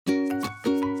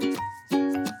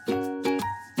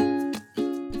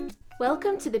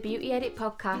Welcome to the Beauty Edit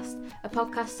podcast, a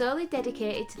podcast solely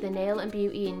dedicated to the nail and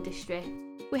beauty industry.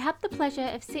 We had the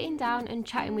pleasure of sitting down and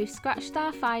chatting with Scratch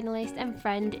Star finalist and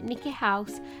friend Nicky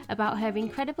Haus about her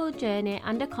incredible journey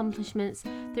and accomplishments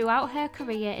throughout her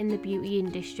career in the beauty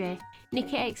industry.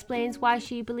 Nicky explains why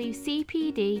she believes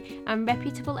CPD and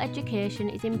reputable education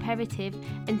is imperative,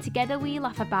 and together we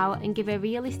laugh about and give a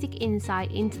realistic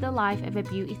insight into the life of a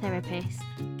beauty therapist.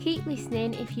 Keep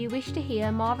listening if you wish to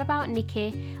hear more about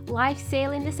Nicky, life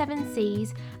sailing the 7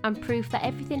 seas, and proof that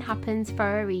everything happens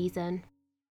for a reason.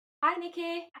 Hi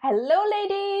Nicky. Hello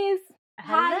ladies.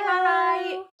 Hi,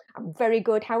 you alright? I'm very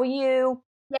good. How are you?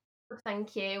 Yeah, good,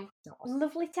 thank you.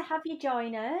 Lovely to have you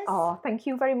join us. Oh, thank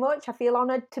you very much. I feel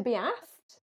honoured to be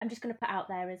asked. I'm just going to put out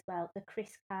there as well, the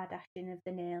Chris Kardashian of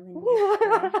the nail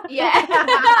industry. Yeah,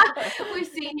 we've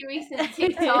seen your recent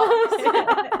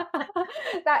TikToks.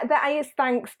 that is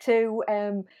thanks to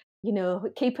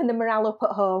keeping the morale up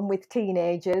at home with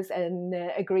teenagers and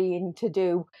agreeing to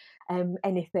do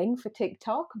anything for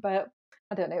TikTok. But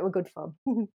I don't know, it was good fun.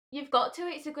 You've got to.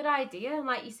 It's a good idea, and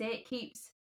like you say, it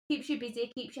keeps you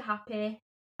busy, keeps you happy.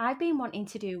 I've been wanting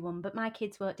to do one, but my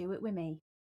kids won't do it with me.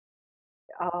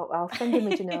 Oh, I'll send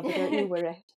Imogen over, don't you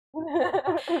worry.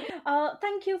 Oh,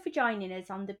 thank you for joining us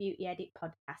on the Beauty Edit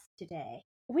podcast today.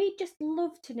 We'd just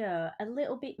love to know a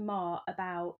little bit more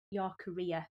about your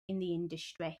career in the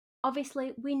industry.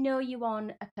 Obviously, we know you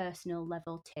on a personal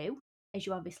level too, as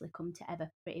you obviously come to Ever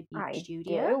Pretty Beauty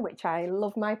Studio. Do, which I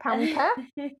love my pamper.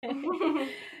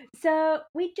 So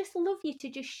we'd just love you to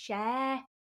just share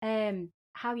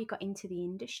how you got into the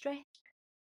industry.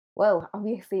 Well,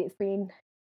 obviously it's been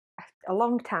a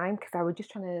long time, because I was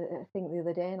just trying to think the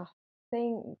other day, and I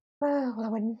think, I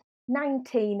was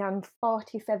 19, I'm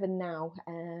 47 now.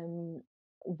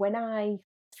 When I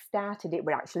started, it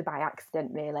were actually by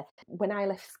accident, really. When I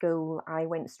left school, I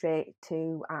went straight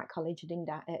to art college and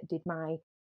did my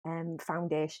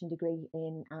foundation degree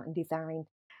in art and design.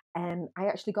 I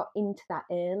actually got into that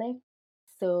early,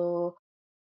 so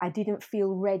I didn't feel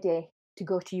ready to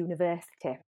go to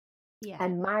university. Yeah.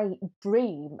 And my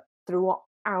dream throughout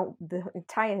the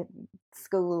entire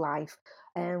school life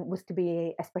was to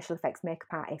be a special effects makeup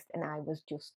artist, and I was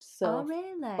just so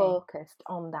focused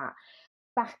on that.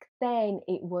 Back then,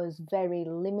 it was very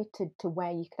limited to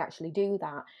where you could actually do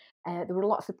that. There were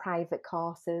lots of private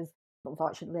courses.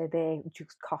 Unfortunately, they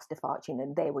just cost a fortune,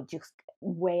 and they were just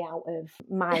way out of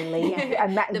my league.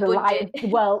 And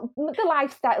the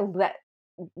lifestyle that,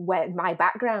 where my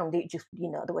background, it just,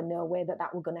 there were no way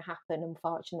that were going to happen,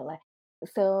 unfortunately.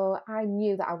 So I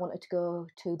knew that I wanted to go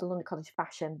to the London College of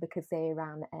Fashion, because they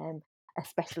ran a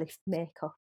specialist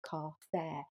makeup course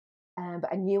there.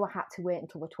 But I knew I had to wait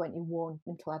until I was 21,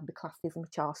 until I'd be classed as a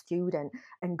mature student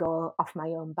and go off my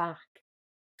own back.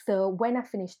 So when I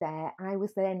finished there, I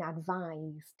was then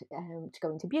advised to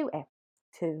go into beauty,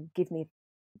 to give me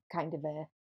kind of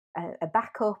a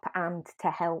backup and to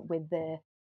help with the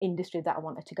industry that I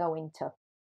wanted to go into.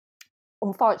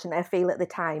 Unfortunately, I feel at the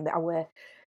time that I were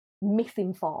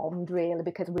misinformed, really,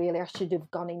 because really I should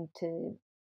have gone into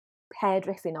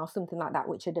hairdressing or something like that,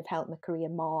 which would have helped my career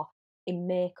more in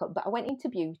makeup. But I went into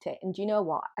beauty, and do you know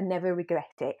what? I never regret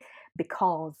it,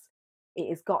 because it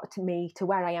has got to me to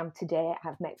where I am today.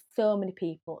 I've met so many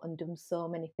people and done so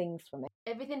many things for me.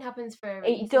 Everything happens for a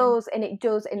reason. It does, and it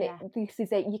does, and Yeah. this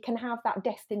is it. You can have that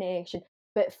destination,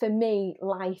 but for me,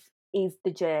 life is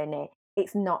the journey.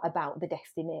 It's not about the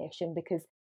destination, because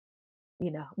we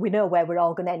know where we're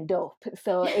all going to end up.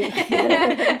 So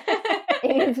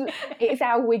it's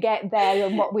how we get there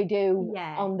and what we do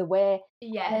on the way.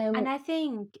 Yeah. And I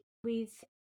think with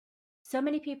so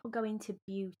many people go into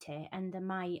beauty, and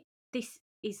this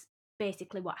is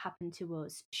basically what happened to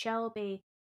us. Shelby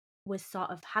was sort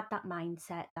of had that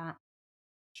mindset that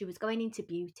she was going into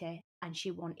beauty and she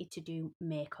wanted to do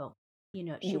makeup.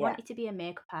 She wanted to be a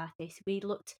makeup artist. We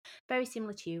looked very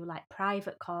similar to you, like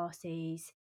private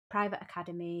courses, private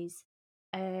academies.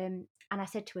 And I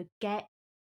said to her, get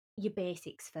your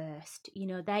basics first.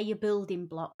 They're your building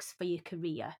blocks for your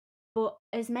career. But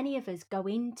as many of us go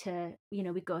into,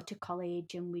 we go to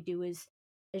college and we do as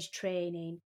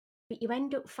training, but you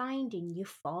end up finding you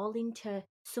fall into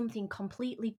something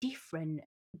completely different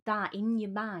that in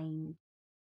your mind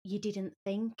you didn't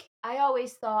think. I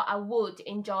always thought I would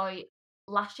enjoy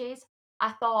lashes.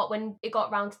 I thought when it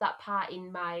got round to that part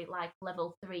in my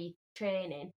level 3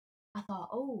 training, I thought,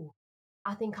 oh,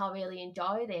 I think I'll really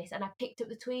enjoy this. And I picked up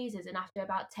the tweezers, and after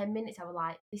about 10 minutes, I was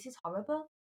like, this is horrible.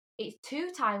 It's too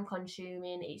time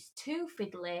consuming. It's too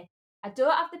fiddly. I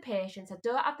don't have the patience. I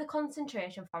don't have the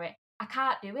concentration for it. I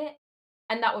can't do it.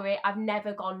 And that were it. I've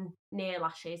never gone near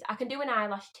lashes. I can do an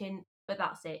eyelash tint, but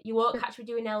that's it. You won't catch me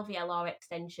doing LVL or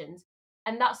extensions.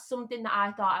 And that's something that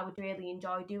I thought I would really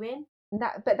enjoy doing.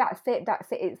 But that's it.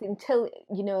 It's until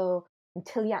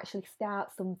you actually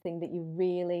start something that you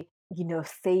really,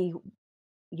 see,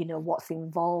 what's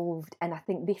involved. And I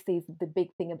think this is the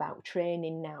big thing about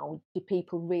training now. Do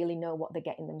people really know what they're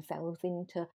getting themselves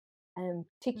into?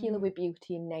 Particularly with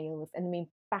beauty and nails. And I mean,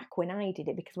 back when I did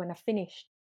it, because when I finished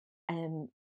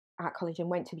art college and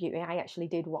went to beauty, I actually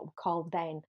did what we called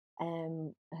then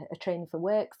a training for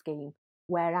work scheme,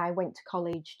 where I went to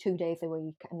college 2 days a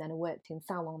week and then I worked in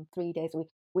salon 3 days a week,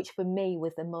 which for me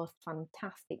was the most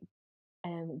fantastic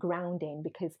grounding,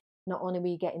 because not only were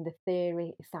you getting the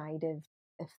theory side of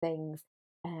things,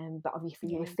 but obviously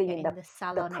you were seeing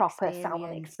the proper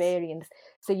salon experience.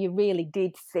 So you really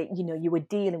did see, you were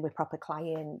dealing with proper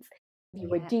clients, you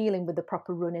were dealing with the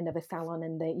proper running of a salon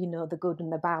and the good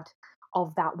and the bad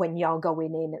of that when you're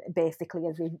going in basically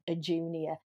as a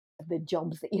junior, the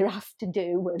jobs that you're asked to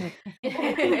do.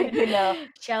 And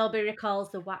Shelby recalls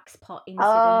the wax pot incident.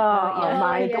 Oh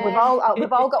my God,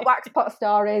 we've all got wax pot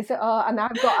stories, and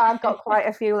I've got quite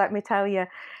a few, let me tell you.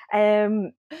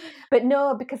 But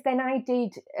no, because then I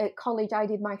did at college, I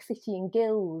did my City and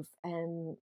Guilds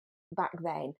back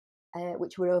then,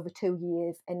 which were over 2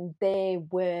 years, and they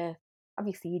were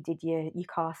obviously, you did your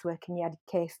coursework and you had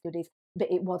case studies,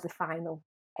 but it was a final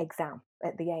exam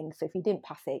at the end. So if you didn't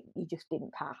pass it, you just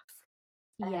didn't pass.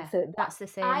 Yeah, so that's the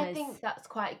same. I think that's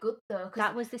quite good though.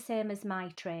 That was the same as my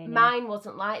training. Mine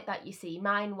wasn't like that, you see.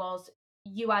 Mine was,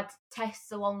 you had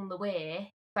tests along the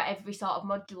way for every sort of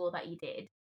module that you did.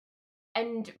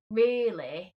 And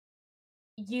really,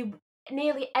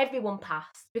 nearly everyone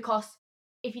passed, because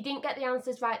if you didn't get the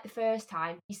answers right the first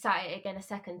time, you sat it again a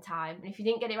second time. And if you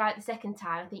didn't get it right the second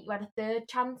time, I think you had a third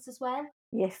chance as well.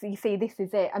 Yes, you see, this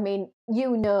is it. I mean,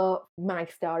 my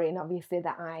story, and obviously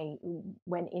that I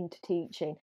went into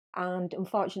teaching. And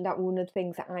unfortunately, that was one of the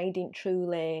things that I didn't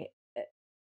truly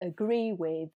agree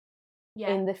with,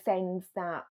 in the sense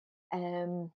that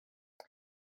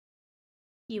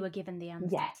you were given the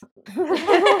answers. Yeah.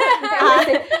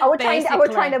 I was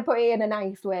trying to put it in a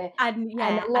nice way. And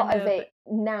a lot of it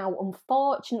now,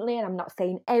 unfortunately, and I'm not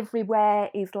saying everywhere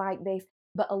is like this,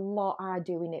 but a lot are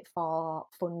doing it for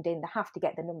funding. They have to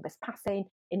get the numbers passing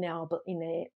to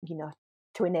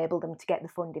enable them to get the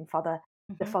funding for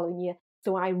the following year.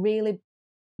 So I really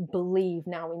believe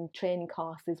now in training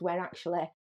courses where actually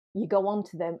you go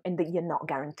onto them and that you're not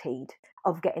guaranteed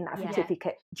of getting that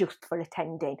certificate just for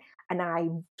attending. And I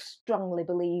strongly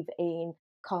believe in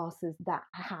courses that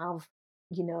have,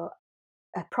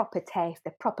 a proper test,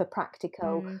 a proper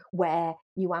practical, where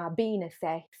you are being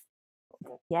assessed.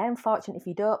 Yeah, unfortunately, if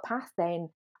you don't pass, then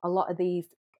a lot of these,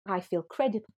 I feel,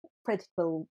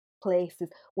 credible places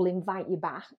will invite you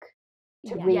back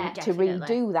to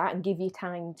redo that and give you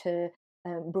time to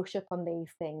brush up on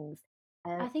these things.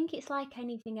 I think it's like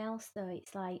anything else, though.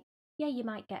 It's like, you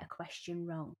might get a question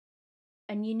wrong,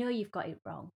 and you've got it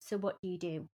wrong. So what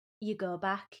do? You go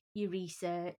back, you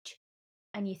research,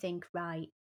 and you think, right,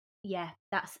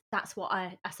 that's what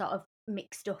I sort of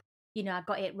mixed up. I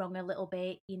got it wrong a little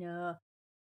bit,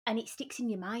 and it sticks in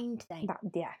your mind then.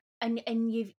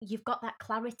 And you've got that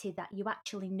clarity that you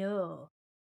actually know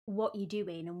what you're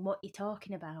doing and what you're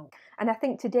talking about. And I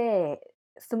think today,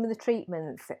 some of the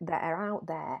treatments that are out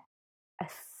there are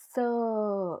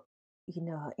so,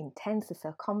 intense, are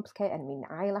so complicated. I mean,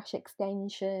 eyelash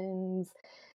extensions,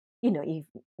 you've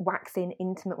waxing,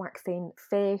 intimate waxing,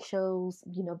 facials,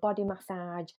 body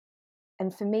massage.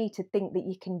 And for me to think that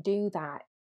you can do that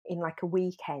in like a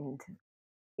weekend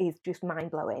is just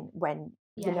mind-blowing when,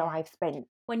 I've spent...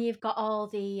 When you've got all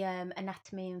the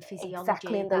anatomy and physiology,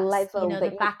 exactly, and the level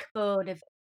the backbone of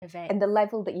it. And the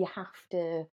level that you have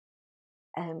to,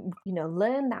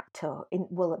 learn that to.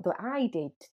 That I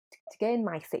did to gain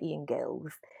my City and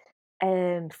Guilds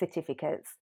certificates.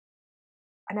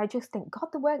 And I just think, God,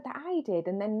 the work that I did.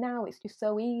 And then now it's just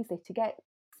so easy to get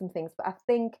some things. But I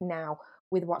think now,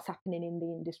 with what's happening in the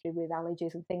industry with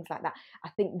allergies and things like that, I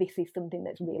think this is something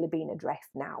that's really being addressed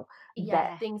now.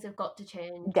 Yeah, things have got to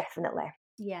change. Definitely.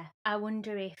 Yeah, I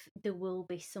wonder if there will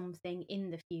be something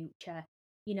in the future,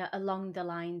 along the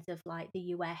lines of like the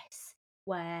US,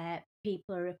 where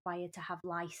people are required to have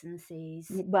licenses.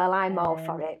 Well, I'm all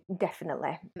for it,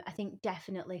 definitely. I think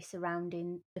definitely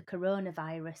surrounding the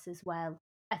coronavirus as well.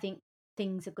 I think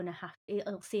things are going to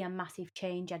it'll see a massive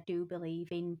change, I do believe,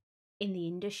 in the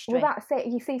industry. Well, that's it.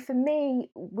 You see, for me,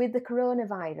 with the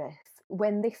coronavirus,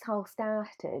 when this whole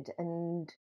started and,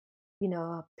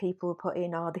 people were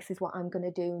putting, this is what I'm going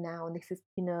to do now, and this is,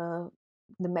 the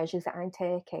measures that I'm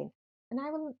taking. And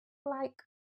I was like,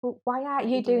 But why aren't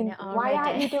you you doing doing? it Why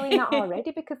aren't you doing that already?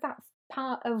 already? Because that's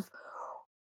part of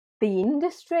the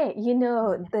industry,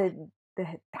 the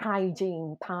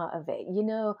hygiene part of it,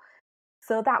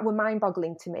 So that were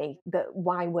mind-boggling to me. That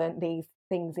why weren't these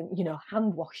things in,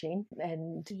 hand washing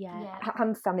and Yeah.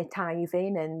 hand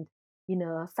sanitizing and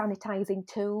sanitizing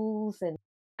tools and.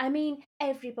 I mean,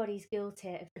 everybody's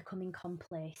guilty of becoming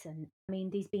complacent. I mean,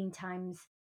 there's been times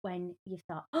when you've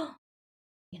thought, oh,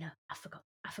 I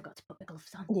forgot to put my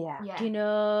gloves on.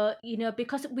 Yeah.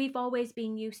 Because we've always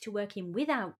been used to working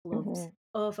without gloves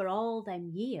over all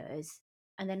them years,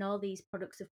 and then all these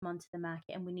products have come onto the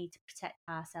market, and we need to protect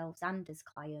ourselves and as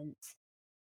clients.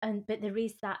 But there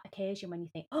is that occasion when you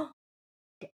think, oh,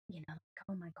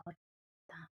 oh my God,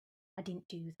 that I didn't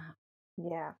do that.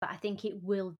 Yeah. But I think it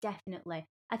will definitely.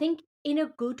 I think in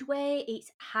a good way, it's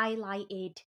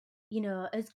highlighted,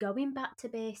 as going back to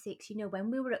basics. When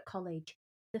we were at college,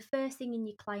 the first thing in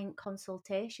your client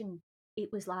consultation, it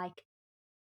was like,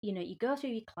 you go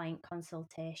through your client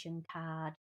consultation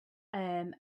card,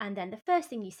 and then the first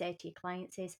thing you say to your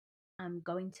clients is, I'm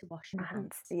going to wash my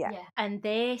hands. Yeah. And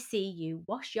they see you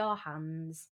wash your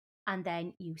hands, and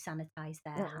then you sanitize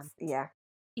their hands. Yeah.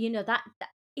 That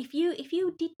if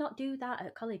you did not do that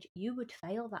at college, you would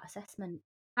fail that assessment.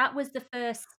 That was the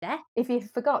first step. If you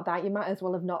forgot that, you might as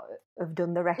well have not have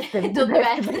done the rest of done the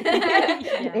rest.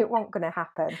 it. It won't going to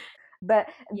happen. But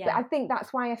I think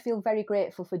that's why I feel very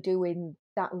grateful for doing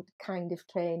that kind of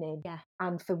training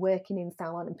and for working in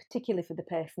salon, and particularly for the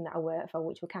person that I work for,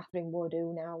 which were Catherine Wood,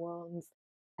 who now owns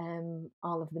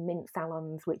all of the Mint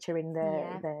salons, which are in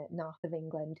the north of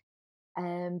England.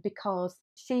 Because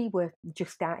she were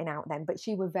just starting out then, but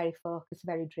she were very focused,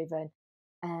 very driven,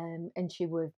 and she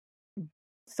was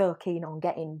so keen on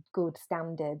getting good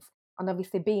standards. And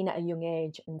obviously being at a young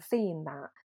age and seeing that,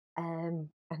 and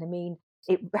I mean,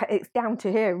 it's down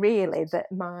to her really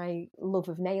that my love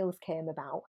of nails came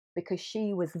about, because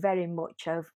she was very much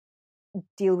of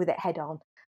deal with it head on.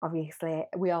 Obviously,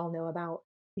 we all know about,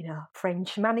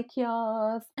 French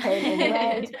manicures, painting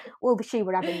red. Well, she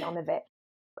were having none of it.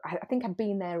 I think I'd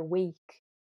been there a week,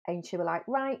 and she were like,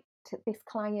 right, this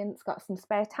client's got some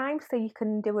spare time, so you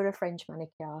can do her a French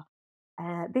manicure.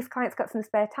 This client's got some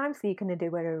spare time, so you can do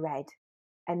her a red.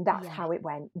 And that's how it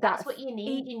went. That's what you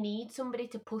need. You need somebody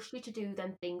to push you to do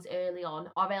them things early on,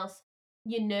 or else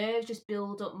your nerves just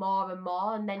build up more and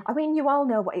more, and then. I mean, you all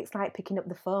know what it's like picking up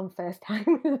the phone first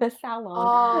time in the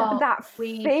salon. Oh, that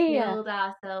we fear. killed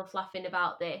ourselves laughing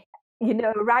about this.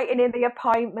 Writing in the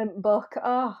appointment book.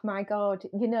 Oh my God,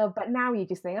 But now you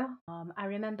just think, oh. I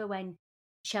remember when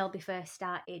Shelby first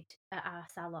started at our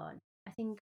salon. I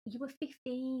think you were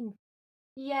 15.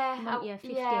 Yeah,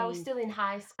 15. I was still in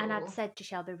high school. And I'd said to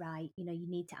Shelby, right, you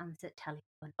need to answer the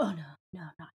telephone. Oh, no,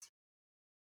 not.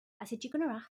 I said, you're going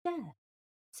to have to.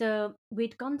 So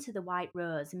we'd gone to the White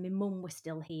Rose, and my mum was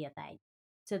still here then.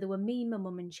 So there were me, my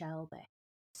mum and Shelby.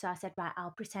 So I said, right,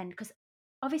 I'll pretend, because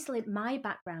obviously my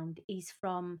background is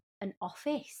from an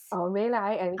office. Oh, really?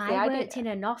 I worked in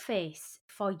an office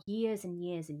for years and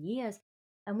years and years.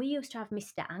 And we used to have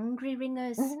Mr. Angry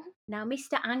ringers. Now,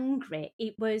 Mr. Angry,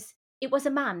 it was a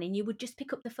man, and you would just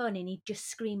pick up the phone and he'd just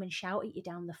scream and shout at you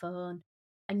down the phone,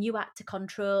 and you had to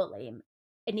control him.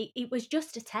 And it was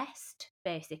just a test,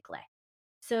 basically.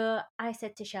 So I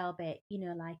said to Shelby,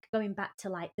 like going back to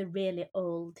like the really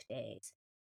old days,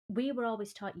 we were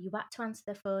always taught you had to answer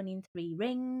the phone in 3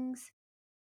 rings.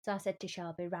 So I said to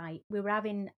Shelby, right, I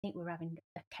think we were having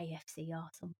a KFC or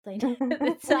something at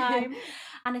the time.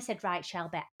 And I said, right,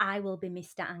 Shelby, I will be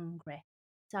Mr. Angry.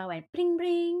 So I went, bring,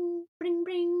 bring, bring,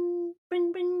 bring,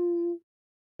 bring, bring,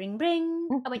 bring, bring.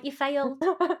 I went, you failed.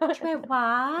 She went,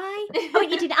 why? I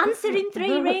went, you didn't answer in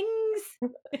 3 rings.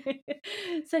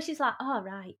 So she's like, oh,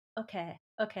 right, okay.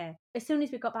 As soon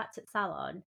as we got back to the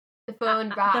salon, the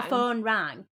phone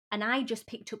rang. And I just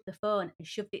picked up the phone and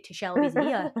shoved it to Shelby's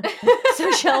ear.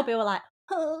 So Shelby were like,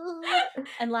 oh,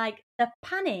 and like the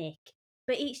panic.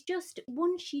 But it's just,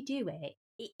 once you do it,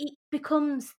 it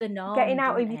becomes the norm. Getting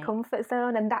out of your comfort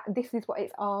zone, and this is what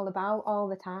it's all about all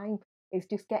the time. It's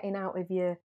just getting out of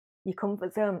your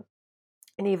comfort zone.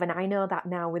 And even I know that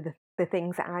now with the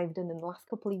things that I've done in the last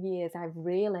couple of years, I've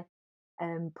really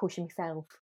pushed myself.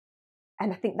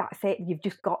 And I think that's it. You've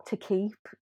just got to keep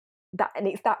that, and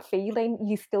it's that feeling.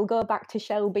 You still go back to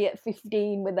Shelby at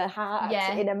 15 with a heart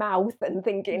in her mouth and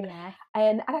thinking,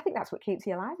 and I think that's what keeps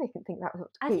you alive. I think that's what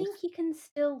I think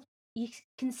you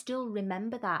can still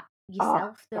remember that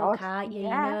yourself, though, can't you?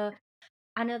 Yeah.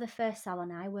 I know the first salon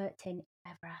I worked in,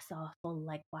 ever I saw a full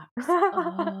leg wax.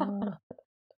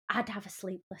 I'd have a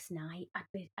sleepless night.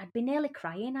 I'd be nearly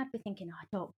crying. I'd be thinking, I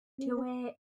don't do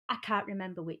it. I can't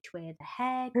remember which way the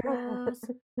hair grows.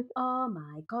 Oh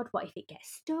my God, what if it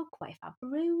gets stuck? What if I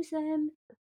bruise them?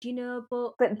 Do you know?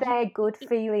 But they're good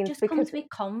feelings just because comes with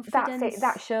confidence. that's it.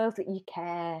 That shows that you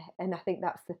care, and I think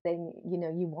that's the thing. You know,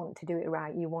 you want to do it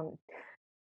right. You want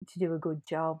to do a good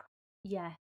job.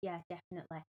 Yeah,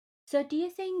 definitely. So, do you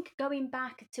think going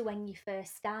back to when you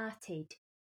first started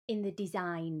in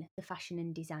the fashion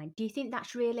and design, do you think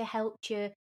that's really helped you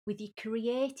with your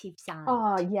creative side?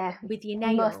 Oh yeah, with your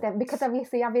nails, because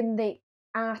obviously having the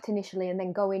art initially and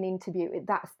then going into beauty,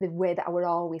 that's the way that I were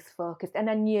always focused. And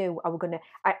I knew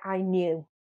I knew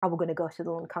I were gonna go to the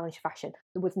London College of Fashion.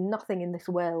 There was nothing in this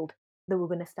world that were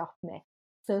gonna stop me.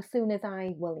 So as soon as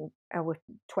I was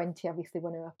 20 obviously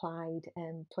when I applied,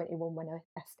 21 when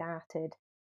I started.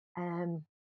 Um,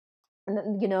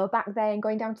 and you know, back then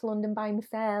going down to London by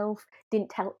myself, didn't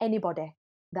tell anybody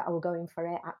that I were going for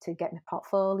it. Had to get my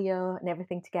portfolio and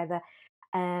everything together.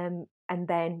 And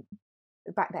then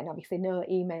back then, obviously, no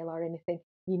email or anything.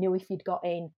 You knew if you'd got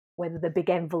in, whether the big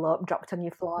envelope dropped on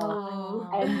your floor. Oh.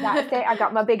 And that's it. I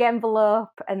got my big envelope,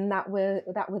 and that was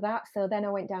that. So then I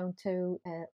went down to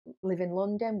live in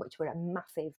London, which were a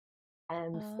massive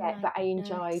step, but I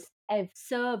enjoyed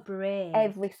so brave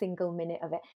every single minute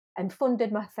of it, and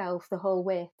funded myself the whole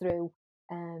way through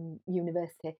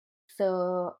university.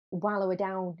 So while I was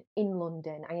down in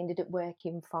London, I ended up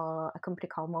working for a company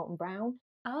called Morton Brown.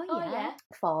 Oh yeah.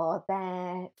 For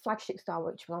their flagship store,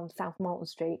 which was on South Morton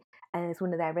Street, as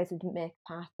one of their resident makeup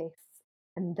artists.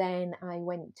 And then I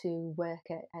went to work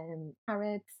at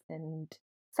Harrods and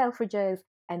Selfridges,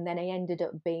 and then I ended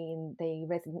up being the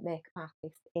resident makeup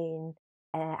artist in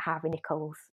Harvey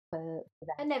Nichols for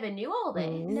them. I never knew all this.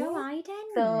 No, I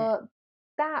didn't. So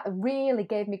that really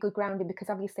gave me good grounding, because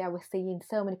obviously I was seeing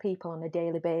so many people on a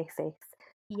daily basis.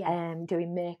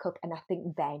 Doing makeup, and I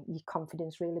think then your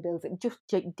confidence really builds. It just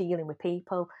dealing with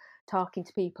people, talking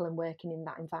to people, and working in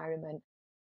that environment.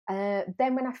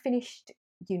 Then when I finished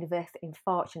university,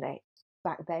 unfortunately,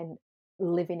 back then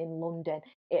living in London,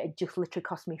 it had just literally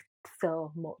cost me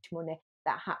so much money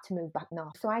that I had to move back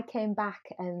north. So I came back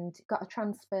and got a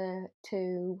transfer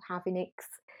to Harvey Nicks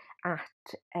at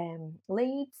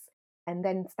Leeds, and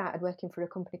then started working for a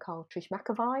company called Trish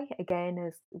McAvoy, again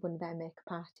as one of their makeup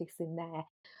artists in there,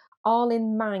 all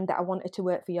in mind that I wanted to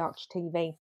work for Yorkshire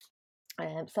TV.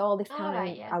 So all this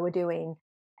time I were doing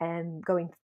going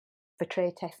for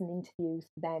trade tests and interviews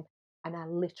for them, and I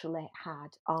literally had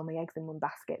all my eggs in one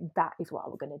basket. That is what I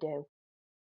was going to do.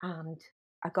 And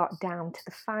I got down to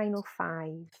the final 5,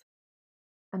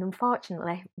 and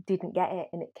unfortunately didn't get it,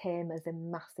 and it came as a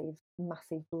massive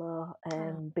blow,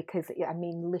 because I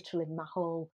mean literally my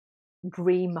whole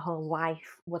dream, my whole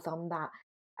life was on that.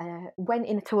 Went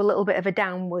into a little bit of a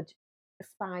downward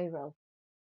spiral,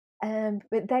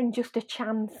 but then just a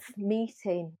chance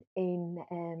meeting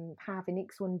in Harvey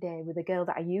Nicks one day with a girl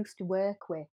that I used to work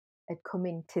with had come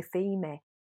in to see me,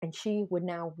 and she was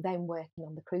now then working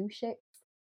on the cruise ships,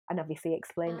 and obviously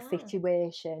explained the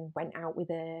situation, went out with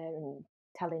her and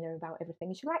telling her about everything,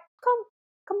 and she was like, come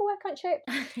and work on ships,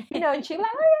 you know, and she was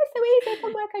like, oh yeah, so easy,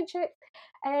 come work on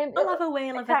ships. We'll have a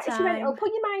whale of a time. She went, it'll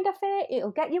put your mind off it,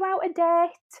 it'll get you out of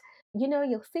debt, you know,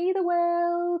 you'll see the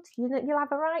world, you know, you'll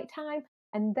have a right time,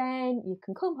 and then you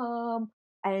can come home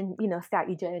and, you know, start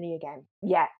your journey again.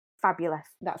 Yeah, fabulous.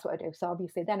 That's what I do. So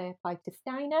obviously then I applied to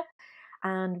Steiner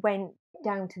and went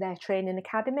down to their training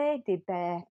academy, did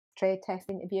their trade test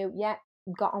interview. Yeah,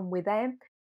 got on with them.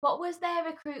 What was their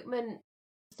recruitment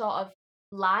sort of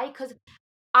like? Because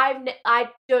I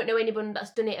don't know anyone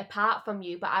that's done it apart from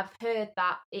you, but I've heard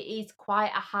that it is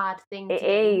quite a hard thing to get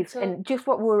into. And just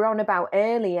what we were on about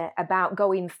earlier, about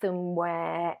going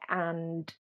somewhere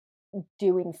and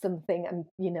doing something and,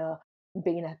 you know,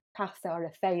 being a pass or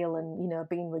a fail and, you know,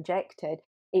 being rejected,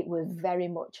 it was very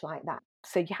much like that.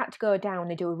 So you had to go down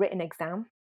and do a written exam,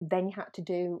 then you had to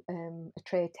do a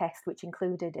trade test, which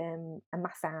included a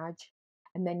massage,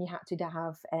 and then you had to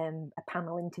have a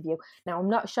panel interview. Now I'm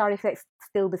not sure if it's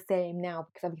still the same now,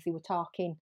 because obviously we're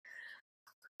talking,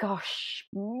 gosh,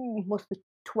 must be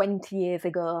 20 years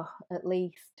ago at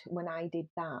least when I did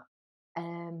that.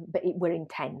 But it were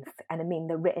intense, and I mean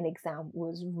the written exam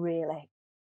was really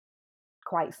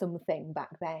quite something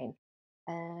back then.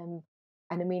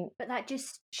 And I mean, but that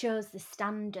just shows the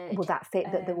standard. Well, that's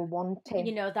it, that they were wanting,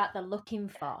 you know, that they're looking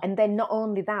for. And then not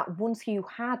only that, once you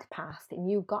had passed and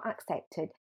you got accepted,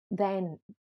 then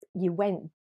you went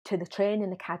to the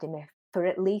training academy for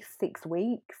at least 6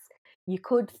 weeks. You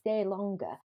could stay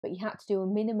longer, but you had to do a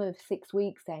minimum of 6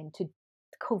 weeks then to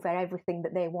cover everything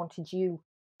that they wanted you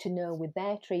to know with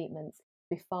their treatments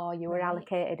before you were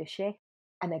allocated a shift.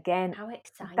 And again, how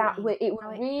exciting! It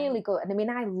was really good. And I mean,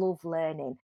 I love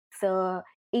learning. So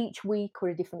each week were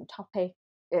a different topic,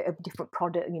 a different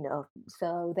product, you know.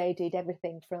 So they did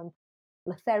everything from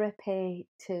the therapy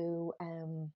to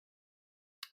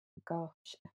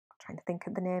gosh, I'm trying to think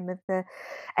of the name of the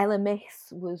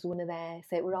LMS was one of theirs.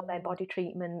 So it were all their body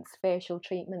treatments, facial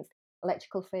treatments,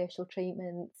 electrical facial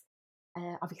treatments.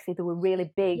 Obviously, they were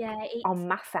really big on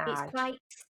massage. It's quite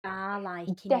spa-like.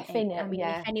 Definitely, I mean,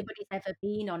 if anybody's ever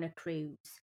been on a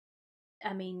cruise,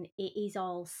 I mean, it is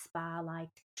all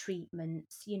spa-like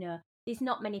treatments. You know, there's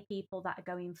not many people that are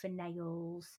going for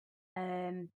nails,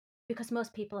 because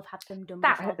most people have had them done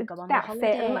before they go on the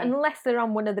holiday. Unless they're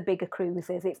on one of the bigger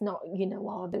cruises, it's not, you know,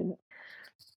 or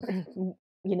they're,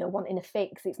 you know, wanting a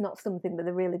fix. It's not something that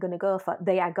they're really going to go for.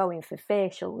 They are going for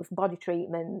facials, body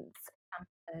treatments,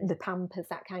 the Pampers,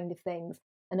 that kind of things.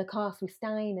 And of course, with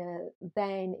Steiner,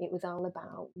 then it was all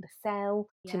about the sell,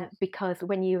 because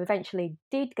when you eventually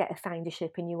did get assigned a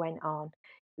ship and you went on,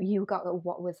 you got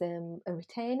what was a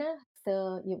retainer,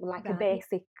 so you were like a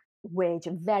basic wage,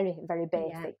 very, very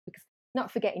basic. Because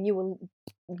not forgetting, you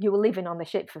were living on the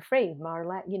ship for free, more or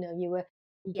less. You know, you were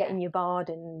getting your board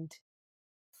and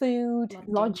food,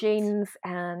 lodgings,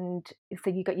 and so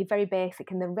you got your very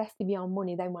basic, and the rest of your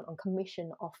money then went on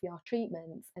commission off your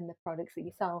treatments and the products that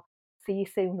you sell. So you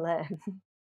soon learn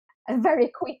very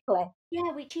quickly.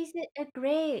 Yeah, which is a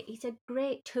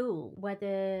great tool,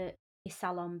 whether you're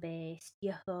salon based,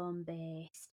 you're home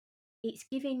based. It's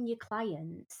giving your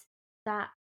clients that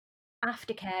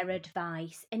aftercare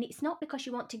advice, and it's not because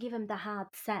you want to give them the hard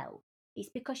sell. It's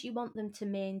because you want them to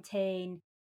maintain,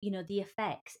 you know, the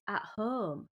effects at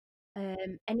home.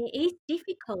 And it is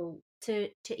difficult to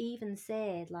even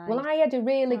say, like. Well, I had a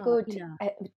really good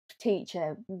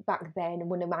teacher back then,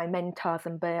 one of my mentors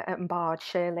on board,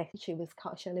 Shirley. She was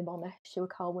called Shirley Bonner. She was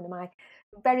called one of my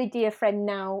very dear friend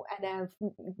now, and I've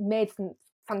made some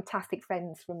fantastic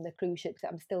friends from the cruise ships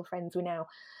that I'm still friends with now.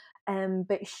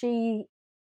 But she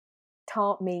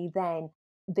taught me then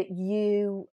that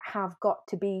you have got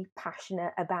to be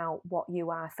passionate about what you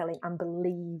are selling and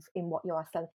believe in what you are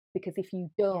selling, because if you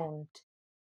don't,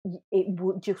 it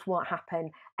just won't happen.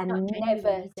 And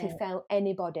never to sell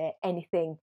anybody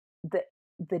anything that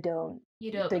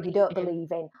you don't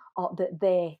believe in, or that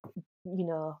they, you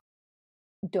know,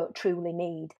 don't truly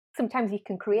need. Sometimes you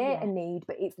can create a need,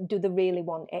 but it's, do they really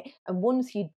want it? And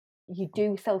once you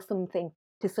do sell something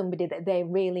to somebody that they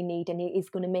really need and it is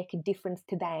going to make a difference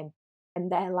to them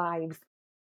and their lives,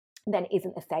 then it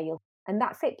isn't a sale. And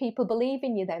that's it. People believe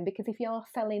in you then, because if you're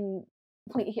selling,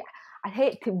 I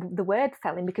hate the word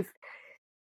selling, because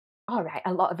all right,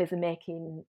 a lot of us are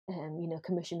making you know,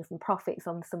 commissions and profits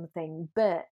on something,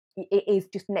 but it is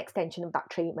just an extension of that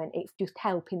treatment. It's just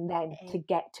helping them to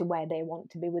get to where they want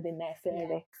to be within their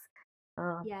service.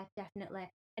 Yeah, definitely.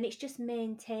 And it's just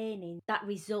maintaining that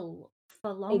result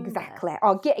for longer. Exactly.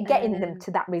 Or getting them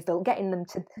to that result, getting them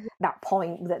to that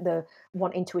point that they're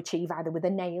wanting to achieve, either with the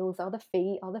nails or the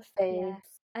feet or the face. Yeah.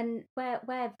 And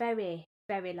we're very,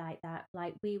 very like that.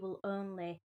 Like, we will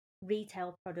only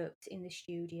retail products in the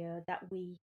studio that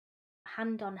we,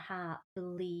 hand on heart,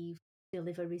 believe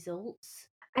deliver results.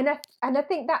 And I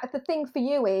think that the thing for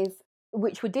you is,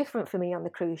 which were different for me on the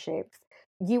cruise ships,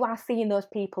 you are seeing those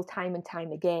people time and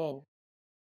time again.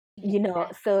 You know,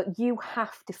 so you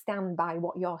have to stand by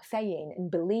what you're saying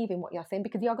and believe in what you're saying,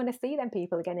 because you're going to see them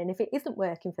people again. And if it isn't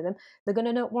working for them, they're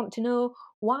going to want to know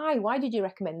why. Why did you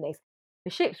recommend this?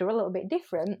 The ships are a little bit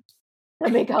different,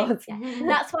 because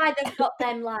that's why they've got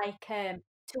them like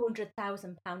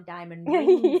 £200,000 diamond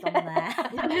rings on there.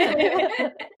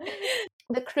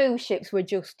 The cruise ships were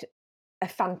just a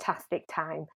fantastic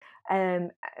time. I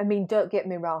mean, don't get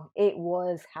me wrong, it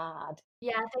was hard.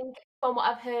 Yeah, I think from what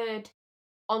I've heard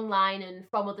online and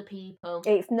from other people,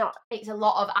 it's a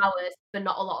lot of hours for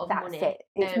not a lot of money. That's it.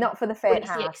 It's not for the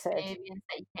faint-hearted. It's the experience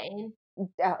that you're getting.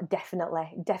 Definitely,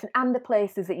 and the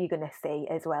places that you're going to see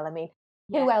as well. I mean,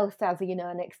 who else has, you know,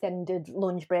 an extended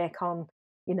lunch break on,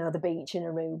 you know, the beach in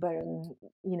Aruba and,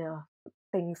 you know,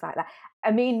 things like that.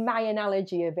 I mean, my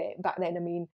analogy of it back then, I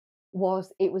mean,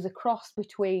 it was a cross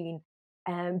between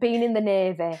being in the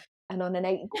Navy and on an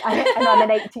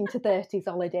 18 to 30s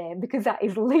holiday, because that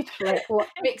is literally what.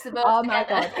 Mix of both. Oh my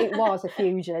God, it was a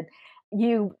fusion.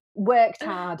 You worked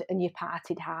hard and you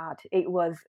partied hard. It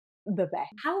was the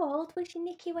best. How old was you,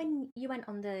 Nicky, when you went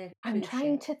on the cruise I'm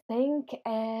trying to think.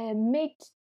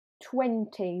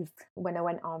 Mid-20s when I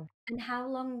went on. And how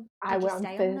long I did you went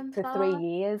stay on on them for 3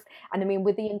 years. And I mean,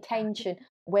 with the intention,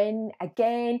 when,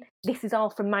 again, this is all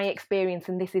from my experience,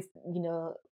 and this is, you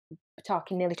know,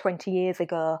 talking nearly 20 years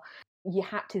ago, you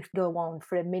had to go on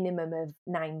for a minimum of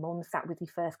 9 months. That was your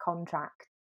first contract.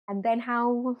 And then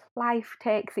how life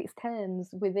takes its turns.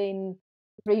 Within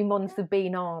 3 months of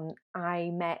being on,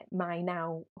 I met my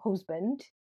now husband,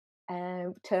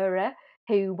 Tura,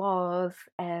 who was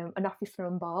an officer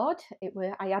on board.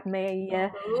 I had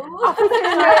my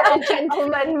officer a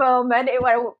gentleman moment. It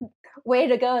was way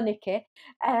to go, Nicky.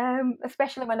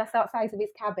 Especially when I saw the size of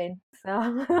his cabin. So,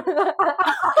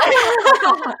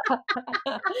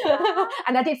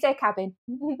 and I did say cabin.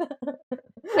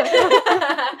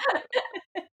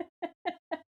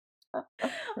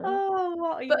 Oh,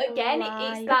 what but again,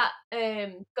 it's that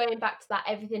going back to that,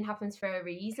 everything happens for a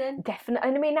reason. Definitely.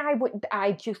 And I mean,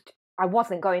 I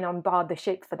wasn't going on board the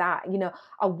ship for that. You know,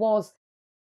 I was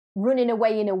running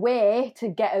away in a way to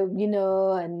get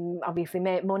and obviously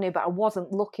make money, but I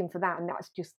wasn't looking for that. And that's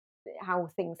just how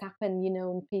things happen,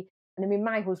 and I mean,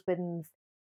 my husband's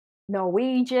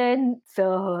Norwegian,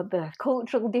 so the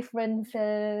cultural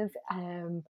differences.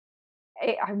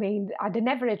 I mean, I'd have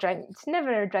never dreamt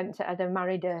that I'd have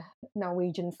married a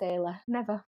Norwegian sailor.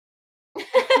 Never.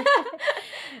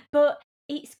 But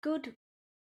it's good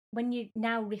when you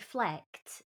now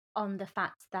reflect on the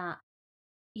fact that,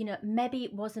 maybe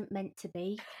it wasn't meant to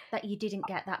be, that you didn't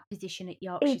get that position at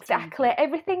Yorkshire. Exactly. TV.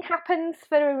 Everything happens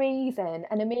for a reason.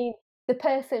 And I mean, the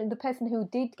person who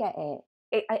did get it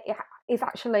is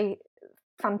actually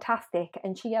fantastic.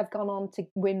 And she has gone on to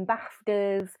win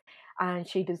BAFTAs, and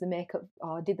she does the makeup,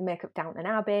 or did the makeup Downton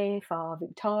Abbey for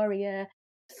Victoria.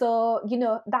 So,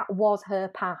 that was her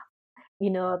path.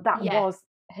 That was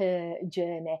her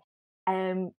journey.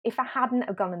 If I hadn't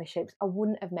have gone on the ships, I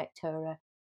wouldn't have met Tura.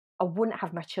 I wouldn't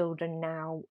have my children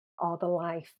now, or the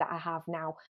life that I have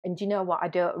now. And do you know what? I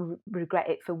don't regret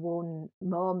it for one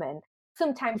moment.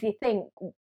 Sometimes you think,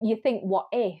 what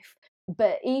if?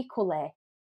 But equally,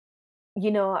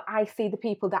 I see the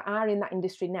people that are in that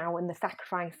industry now and the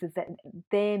sacrifices that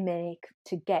they make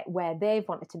to get where they've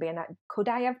wanted to be. And could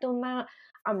I have done that?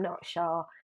 I'm not sure.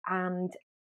 And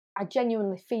I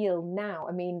genuinely feel now,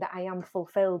 I mean, that I am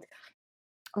fulfilled.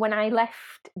 When I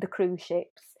left the cruise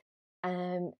ships,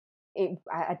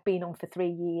 I'd been on for 3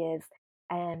 years,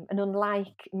 and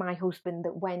unlike my husband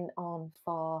that went on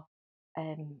for,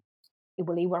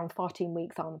 he were on 14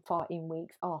 weeks on, 14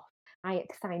 weeks off. I had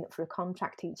to sign up for a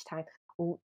contract each time.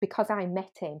 Well, because I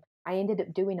met him, I ended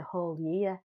up doing a whole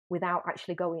year without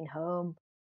actually going home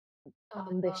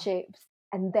on the ships.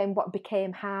 And then what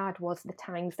became hard was the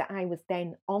times that I was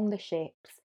then on the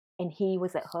ships and he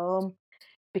was at home,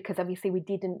 because obviously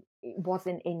it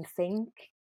wasn't in sync.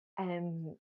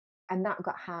 And that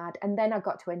got hard. And then I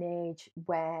got to an age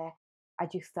where I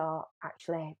just thought,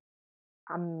 actually,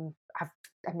 I mean,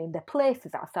 the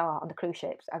places that I saw on the cruise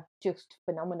ships are just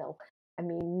phenomenal. I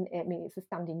mean, it's a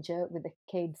standing joke with the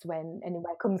kids when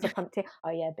anywhere comes up on oh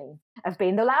yeah, I've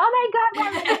been. They're like, oh my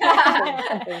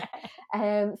god, I've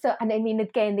been. So, and I mean,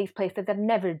 again, these places, I've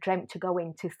never dreamt to go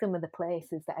into some of the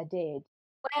places that I did.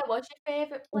 Where was your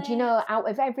favourite place? Do you know, out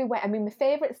of everywhere, I mean, my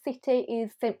favourite city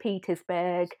is St.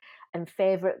 Petersburg, and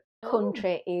favourite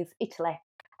country is Italy.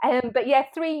 But yeah,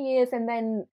 3 years, and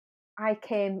then I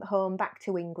came home back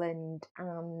to England,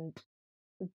 and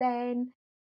then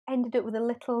ended up with a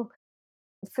little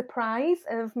surprise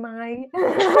of my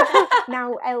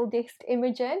now eldest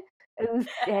Imogen, who's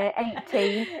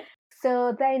 18.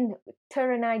 So then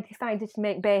Tura and I decided to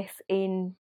make base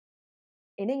in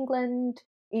England,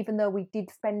 even though we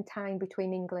did spend time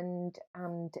between England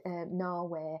and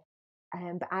Norway.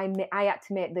 But I had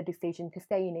to make the decision to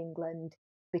stay in England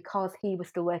because he was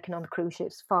still working on the cruise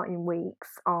ships 14 weeks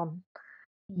on,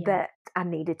 that I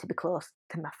needed to be close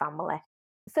to my family.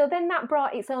 So then that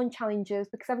brought its own challenges,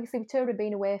 because obviously Victoria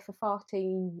being away for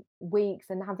 14 weeks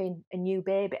and having a new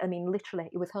baby, I mean, literally,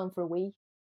 he was home for a week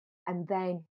and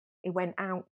then he went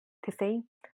out to sea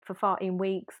for 14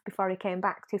 weeks before he came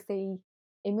back to see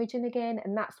Imogen again.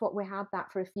 And that's what we had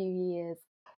that for a few years.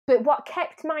 But what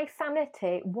kept my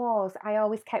sanity was I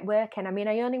always kept working. I mean,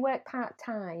 I only worked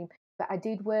part-time, but I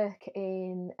did work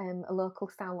in a local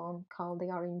salon called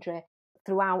the Orangery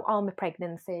throughout all my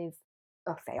pregnancies.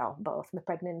 I'll say both my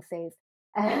pregnancies.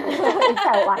 It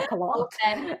felt like a lot.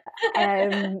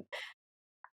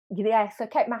 Yeah, so I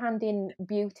kept my hand in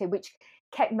beauty, which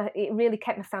it really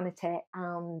kept my sanity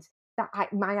and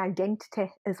my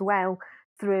identity as well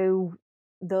through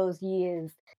those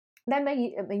years. Then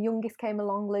my youngest came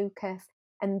along, Lucas,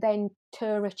 and then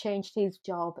Tura changed his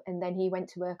job, and then he went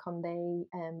to work on the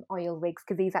oil rigs,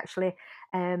 because he's actually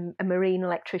a marine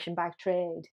electrician by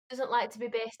trade. doesn't like to be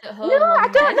based at home. No, I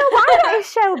don't know why that is,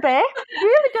 Shelby.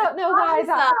 Really don't know why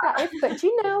that is. But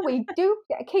you know, we do.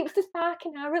 It keeps the spark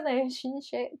in our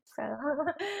relationship.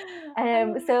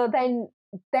 So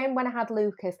then when I had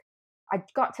Lucas, I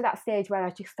got to that stage where I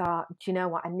just thought, do you know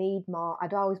what? I need more.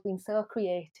 I'd always been so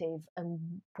creative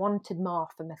and wanted more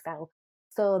for myself.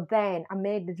 So then I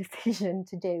made the decision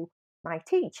to do my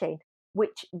teaching,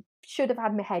 which should have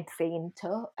had my head seen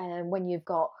to. When you've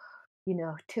got, you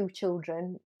know, two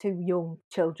young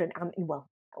children, and well,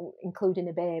 including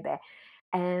a baby.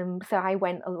 So I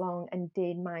went along and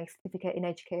did my certificate in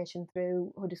education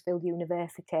through Huddersfield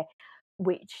University,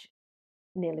 which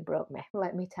nearly broke me,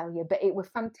 let me tell you. But it was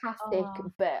fantastic.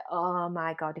 But oh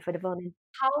my God, if I'd have only...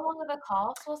 How long of a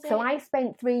course was it? So I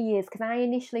spent 3 years, because I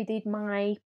initially did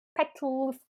my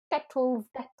petals,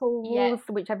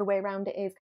 whichever way around it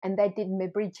is, and they did my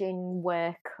bridging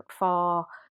work for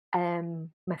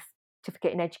my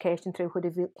certificate in education through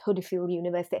Huddersfield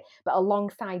University. But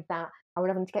alongside that, I was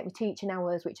having to get my teaching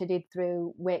hours, which I did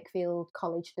through Wakefield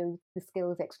College through the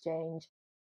Skills Exchange.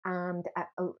 And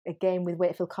again, with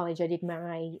Wakefield College, I did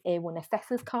my A1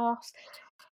 Assessors course,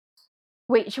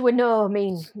 which were no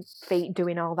mean feat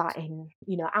doing all that in,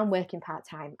 you know, I'm working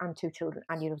part-time and 2 children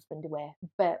and your husband away.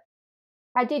 But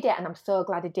I did it, and I'm so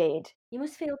glad I did. You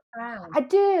must feel proud. I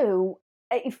do.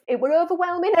 It were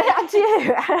overwhelming. I do.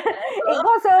 It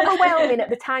was overwhelming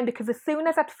at the time, because as soon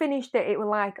as I'd finished it, it was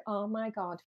like, oh my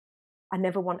God, I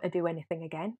never want to do anything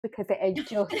again, because it had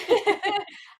just...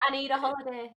 I need a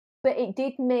holiday. But it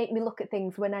did make me look at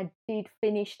things when I did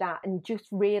finish that and just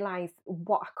realise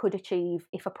what I could achieve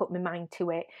if I put my mind to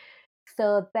it.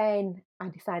 So then I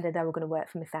decided I was going to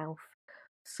work for myself.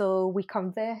 So we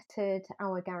converted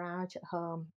our garage at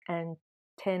home and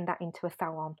turned that into a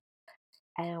salon,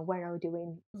 where I was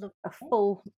doing a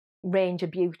full range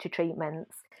of beauty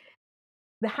treatments.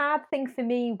 The hard thing for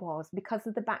me was, because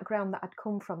of the background that I'd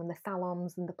come from and the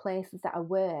salons and the places that I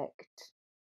worked,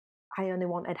 I only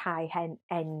wanted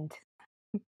high-end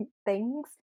things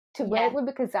to work with,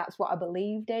 because that's what I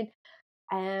believed in.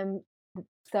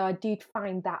 So I did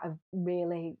find that a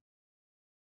really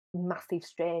massive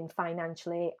strain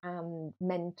financially and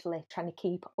mentally, trying to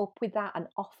keep up with that and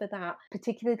offer that,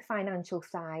 particularly the financial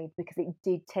side, because it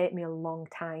did take me a long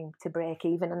time to break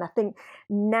even. And I think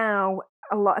now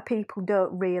a lot of people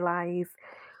don't realise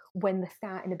when they're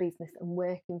starting a business and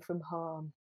working from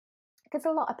home, because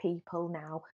a lot of people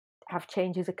now have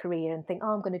changes of career and think,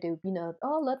 oh, I'm going to do, you know,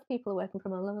 lots of people are working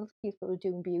from home, lots of people are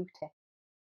doing beauty.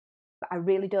 But I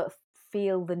really don't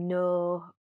feel they know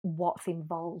what's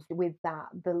involved with that,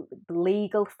 the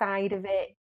legal side of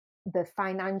it, the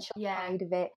financial side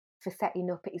of it, for setting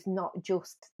up. It's not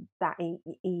just that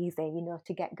easy, you know,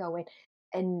 to get going.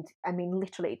 And I mean,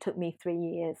 literally, it took me 3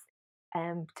 years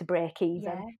to break even.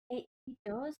 Yeah, it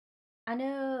does. I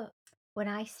know when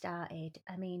I started,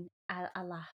 I mean, I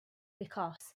laugh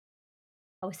because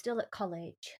I was still at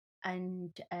college,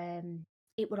 and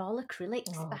it were all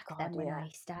acrylics back then when I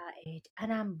started,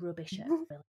 and I'm rubbish at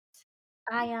acrylics.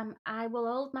 I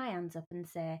will hold my hands up and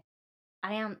say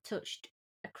I haven't touched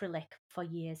acrylic for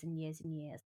years and years and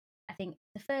years. I think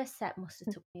the first set must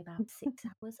have took me about 6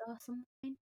 hours or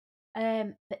something.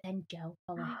 But then gel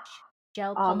polish,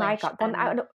 my God,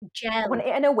 gel. Wasn't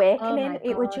it an awakening?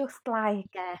 It was just like...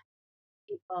 Yeah,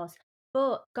 it was.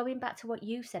 But going back to what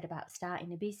you said about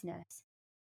starting a business,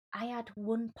 I had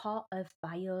 1 pot of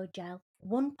bio gel.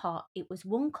 1 pot. It was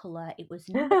 1 colour. It was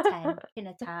number 10 in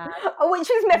a tag. Which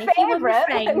was my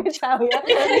favourite, let me tell you.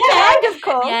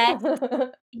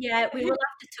 Yeah, we will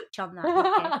have to touch on that,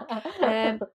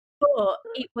 Nicky. But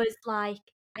it was like,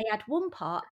 I had 1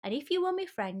 pot, and if you were my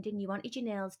friend and you wanted your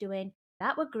nails doing,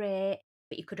 that were great,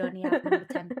 but you could only have number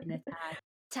 10 in a tag.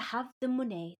 To have the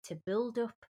money to build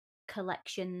up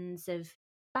collections of...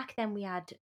 Back then we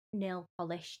had nail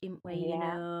polish, didn't we? You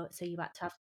know, so you had to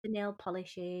have the nail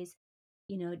polishes,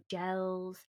 you know,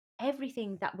 gels,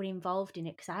 everything that were involved in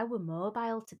it, because I were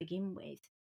mobile to begin with.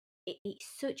 It's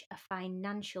such a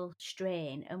financial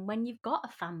strain, and when you've got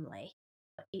a family,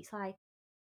 it's like,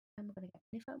 am I going to get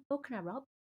any phone? Oh, can I rob?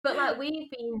 But like, we've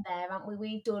been there, haven't we?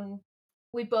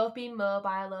 We've both been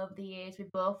mobile over the years.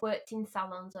 We've both worked in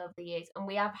salons over the years, and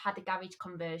we have had a garage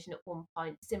conversion at one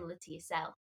point, similar to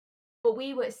yourself. But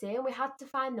we were saying we had to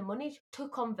find the money to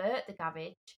convert the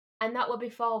garage, and that were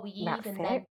before we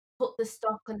then put the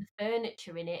stock and the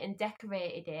furniture in it and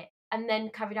decorated it, and then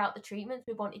carried out the treatments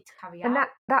we wanted to carry out. And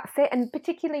that's it. And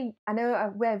particularly, I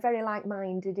know we're very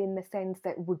like-minded in the sense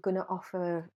that we're going to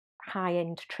offer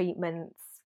high-end treatments,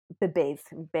 the biz,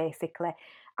 basically.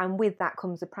 And with that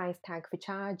comes a price tag for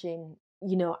charging.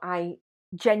 You know, I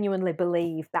genuinely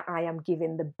believe that I am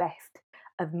giving the best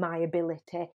of my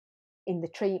ability in the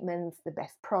treatments, the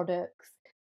best products,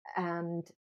 and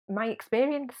my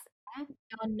experience.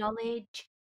 Your knowledge,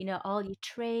 all your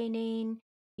training.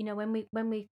 When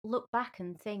we look back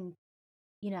and think,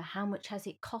 how much has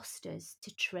it cost us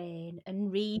to train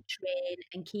and retrain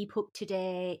and keep up to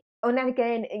date? And then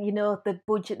again, the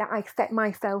budget that I set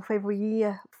myself every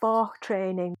year for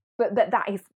training. But that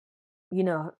is,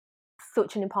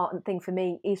 such an important thing for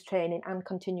me is training and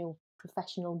continual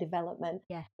professional development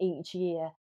each year.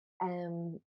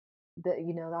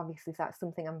 That obviously that's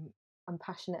something I'm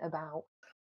passionate about.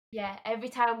 Yeah, every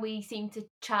time we seem to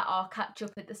chat or catch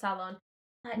up at the salon,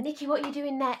 like, Nicky, what are you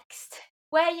doing next?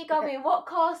 Where are you going? What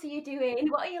course are you doing?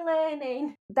 What are you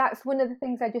learning? That's one of the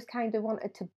things I just kind of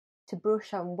wanted to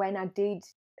brush on when I did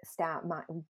start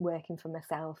working for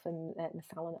myself and at the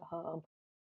salon at home.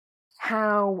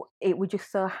 How it was just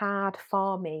so hard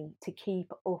for me to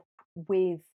keep up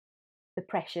with the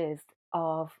pressures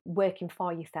of working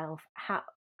for yourself at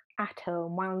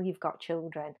home while you've got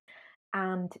children,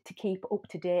 and to keep up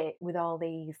to date with all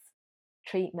these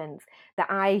treatments that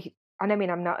and I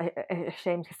mean, I'm not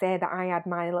ashamed to say that I had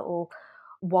my little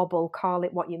wobble, call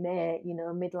it what you may,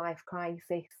 midlife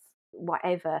crisis,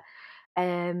 whatever.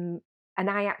 And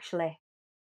I actually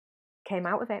came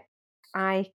out of it.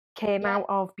 I came out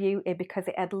of beauty because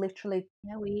it had literally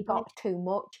got too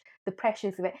much, the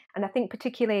pressures of it. And I think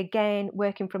particularly, again,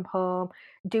 working from home,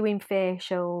 doing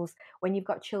facials, when you've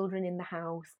got children in the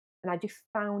house, and I just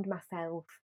found myself,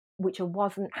 which I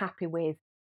wasn't happy with,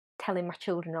 telling my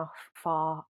children off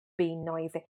for being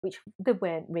noisy, which they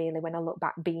weren't really when I look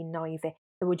back being noisy.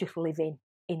 They were just living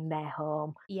in their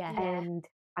home. And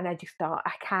I just thought,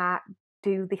 I can't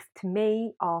do this to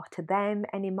me or to them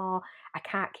anymore. I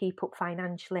can't keep up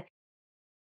financially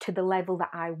to the level that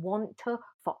I want to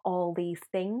for all these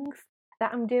things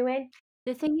that I'm doing.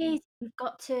 The thing is, you've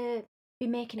got to be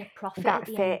making a profit That's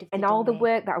at the it. end of the and day. all the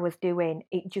work that I was doing,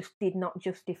 it just did not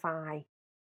justify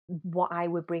what I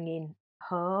were bringing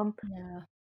home. No.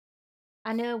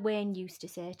 I know Wayne used to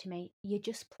say to me, "You're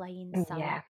just playing salads."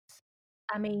 Yeah.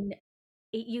 I mean,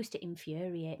 it used to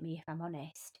infuriate me, if I'm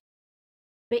honest.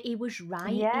 But he was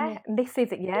right This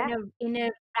is it, in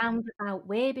a roundabout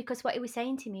way, because what he was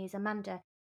saying to me is, Amanda,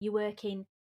 you're working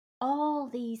all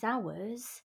these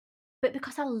hours, but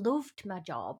because I loved my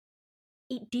job,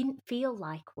 it didn't feel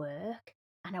like work,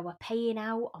 and I were paying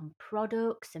out on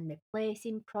products and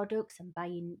replacing products and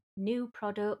buying new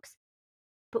products.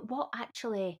 But what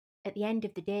actually, at the end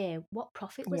of the day, what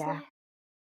profit was left?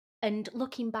 And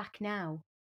looking back now,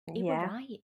 he were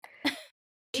right.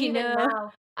 Even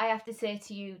now, I have to say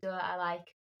to you, though, I like,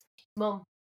 Mum,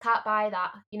 can't buy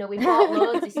that. We bought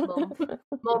loads this month.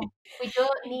 Mum, we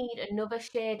don't need another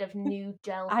shade of nude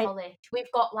gel polish.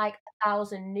 We've got like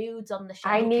 1,000 nudes on the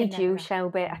shelf. I need you,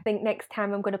 Shelby. I think next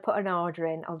time I'm going to put an order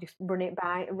in, I'll just run it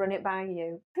by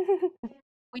you.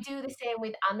 We do the same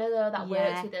with Anna, though, that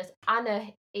works with us.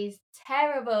 Anna is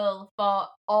terrible for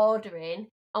ordering,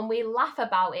 and we laugh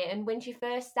about it. And when she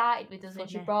first started with us and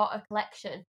she brought a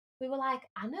collection, we were like,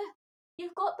 Anna,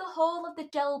 you've got the whole of the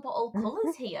gel bottle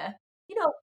colours here.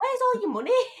 Where's all your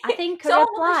money? I think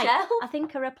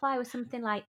her reply was something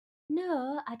like,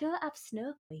 "No, I don't have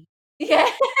snow queen." Yeah.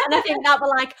 And I think that were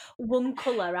like one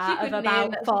colour out of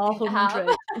about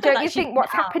 400. Don't you think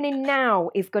what's happening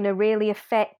now is going to really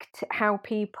affect how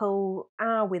people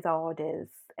are with orders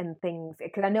and things?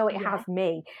 Because I know it has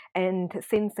me. And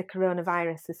since the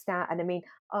coronavirus has started, I mean,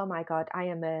 oh my God, I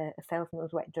am a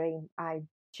salesman's wet dream. I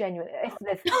genuinely, if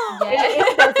there's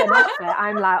an offer,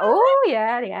 I'm like, oh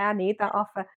yeah, I need that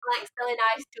offer. Like selling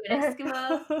ice to an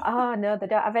Eskimo. Oh no, they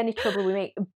don't have any trouble with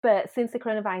me. But since the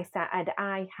coronavirus started,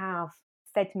 I have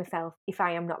said to myself, if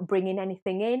I am not bringing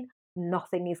anything in,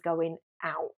 nothing is going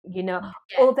out.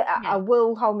 I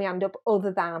will hold my hand up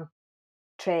other than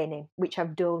training, which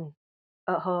I've done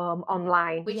at home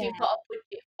online, which you've got a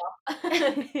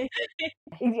budget for.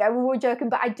 Yeah, we were joking,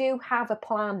 but I do have a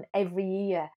plan every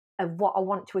year of what I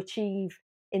want to achieve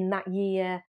in that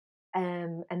year.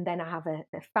 And then I have a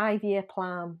 5-year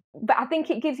plan. But I think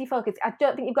it gives you focus. I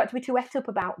don't think you've got to be too wet up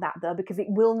about that, though, because it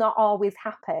will not always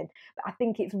happen. But I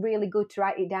think it's really good to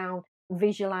write it down,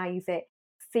 visualise it,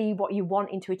 see what you're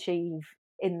wanting to achieve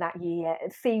in that year,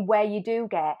 see where you do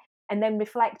get, and then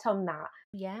reflect on that.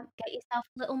 Yeah, get yourself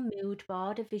a little mood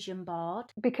board, a vision board.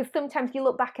 Because sometimes you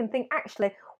look back and think,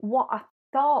 actually, what I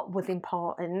thought was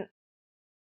important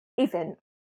isn't.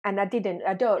 And I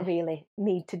don't really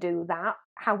need to do that.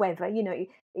 However,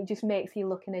 it just makes you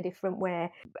look in a different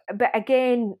way. But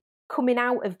again, coming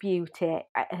out of beauty,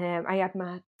 I had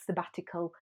my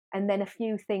sabbatical, and then a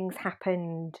few things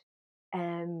happened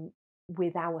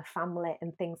with our family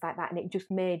and things like that. And it just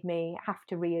made me have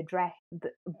to readdress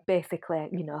that basically,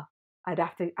 I'd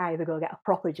have to either go get a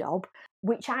proper job,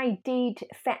 which I did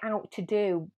set out to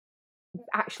do,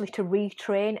 actually, to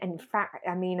retrain. And in fact,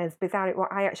 I mean, as bizarre as it was,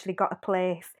 I actually got a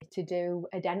place to do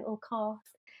a dental course,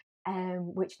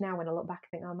 which now when I look back, I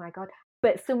think, oh my God.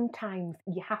 But sometimes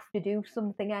you have to do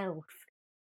something else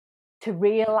to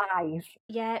realise.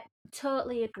 Yeah,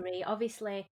 totally agree.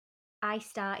 Obviously, I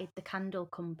started the candle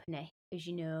company, as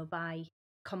you know, by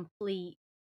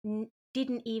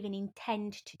didn't even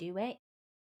intend to do it.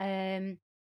 And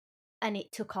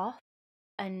it took off,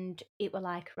 and it were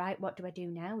like, right, what do I do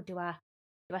now? Do I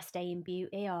stay in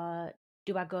beauty, or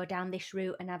do I go down this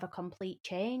route and have a complete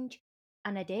change?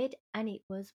 And I did, and it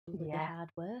was bloody hard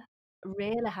work,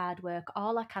 really hard work.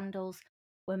 All our candles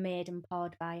were made and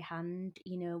poured by hand.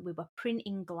 We were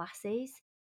printing glasses.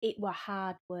 It were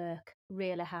hard work,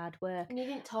 really hard work. And you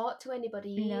didn't talk to anybody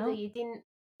either. No. You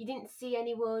didn't see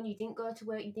anyone. You didn't go to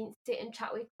work. You didn't sit and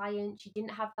chat with clients. You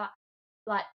didn't have that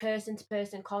like person to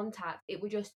person contact. It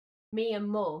was just me and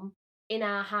mum in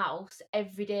our house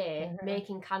every day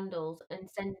making candles and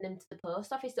sending them to the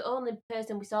post office. The only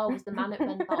person we saw was the man at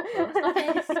Benthorpe post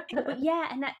office. But yeah,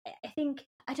 and I think,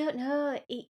 I don't know,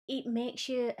 it makes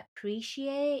you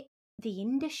appreciate the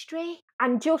industry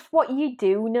and just what you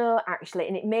do know, actually,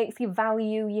 and it makes you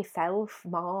value yourself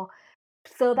more.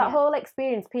 So that whole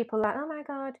experience, people are like, oh my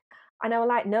God. And I was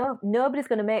like, no, nobody's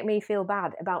going to make me feel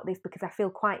bad about this, because I feel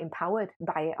quite empowered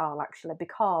by it all, actually,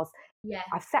 because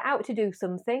I've set out to do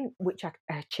something which I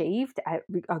achieved. I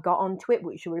got onto it,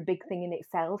 which were a big thing in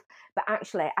itself. But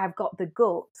actually, I've got the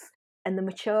guts and the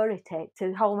maturity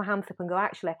to hold my hands up and go,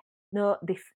 actually, no,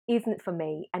 this isn't for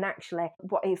me. And actually,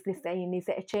 what is this saying? Is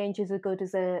that a change is as good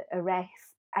as a rest?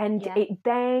 And it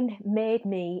then made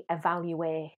me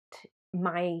evaluate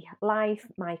my life,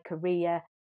 my career,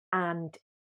 and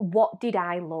what did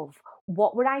I love?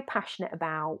 What were I passionate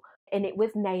about? And it was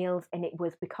nails, and it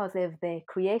was because of the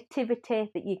creativity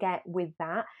that you get with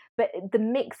that, but the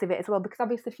mix of it as well, because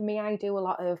obviously for me, I do a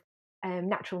lot of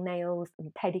natural nails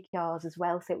and pedicures as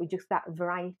well, so it was just that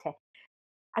variety.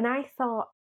 And I thought,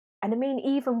 and I mean,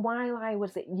 even while I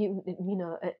was at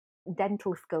at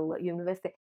dental school at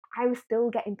university, I was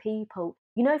still getting people.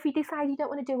 If you decide you don't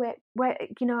want to do it,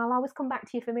 I'll always come back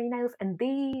to you for my nails. And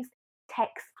these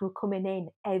texts were coming in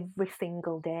every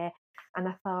single day, and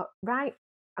I thought, right,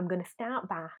 I'm going to start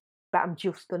back, but I'm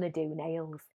just going to do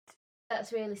nails.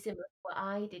 That's really similar to what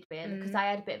I did, really, because I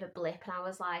had a bit of a blip, and I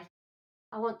was like,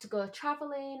 I want to go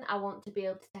travelling. I want to be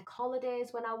able to take holidays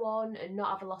when I want and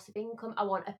not have a loss of income. I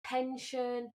want a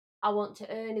pension. I want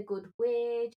to earn a good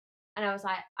wage. And I was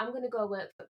like, I'm going to go work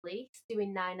for police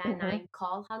doing 999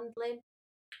 call handling.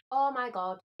 Oh my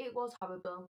God, it was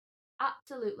horrible.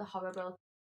 Absolutely horrible.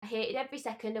 I hated every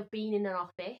second of being in an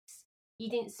office. You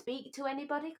didn't speak to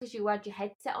anybody because you had your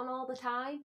headset on all the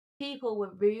time. People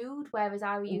were rude, whereas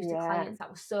I was used to clients that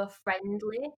were so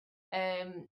friendly.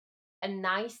 And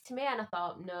nice to me, and I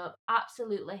thought, no,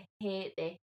 absolutely hate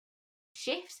this.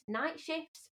 Shifts, night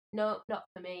shifts, no, not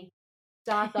for me.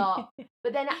 So I thought,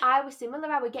 but then I was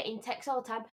similar. I was getting texts all the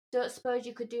time. Don't suppose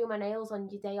you could do my nails on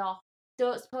your day off?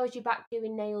 Don't suppose you're back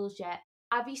doing nails yet?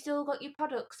 Have you still got your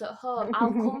products at home?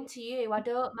 I'll come to you. I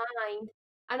don't mind.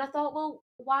 And I thought, well,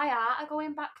 why aren't I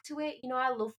going back to it?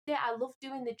 I loved it. I loved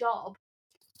doing the job.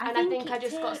 I think I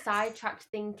just got sidetracked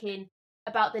thinking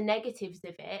about the negatives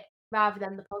of it rather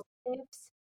than the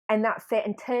positives. And that's it,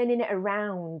 and turning it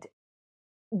around,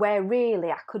 where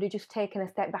really I could have just taken a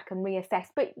step back and reassessed.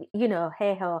 But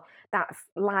hey ho, that's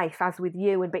life, as with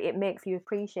you, but it makes you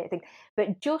appreciate things.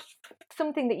 But just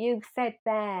something that you've said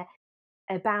there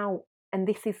about, and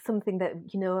this is something that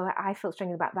I felt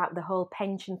strongly about the whole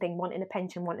pension thing, wanting a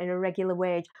pension, wanting a regular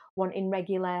wage, wanting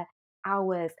regular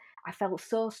hours. I felt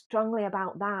so strongly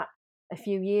about that a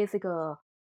few years ago.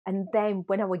 And then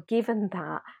when I were given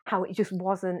that, how it just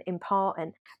wasn't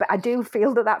important. But I do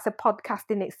feel that that's a podcast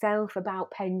in itself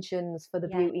about pensions for the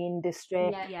beauty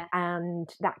industry and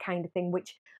that kind of thing,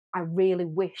 which I really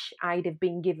wish I'd have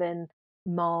been given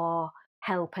more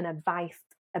help and advice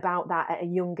about that at a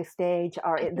younger stage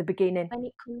or at the beginning. When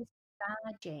it comes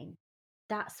to charging,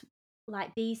 that's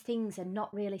like, these things are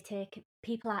not really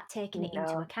people aren't taking it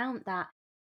into account, that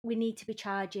we need to be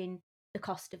charging the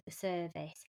cost of the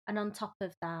service. And on top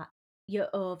of that, your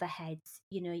overheads,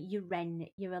 your rent,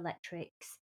 your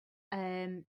electrics,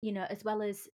 as well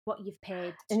as what you've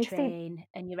paid to train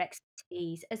and your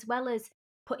expertise, as well as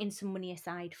putting some money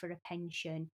aside for a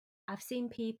pension. I've seen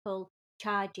people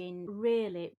charging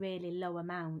really, really low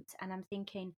amounts, and I'm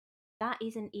thinking, that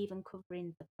isn't even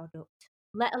covering the product.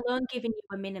 let alone giving you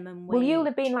a minimum wage. Well, you'll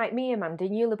have been like me, Amanda,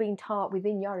 and you'll have been taught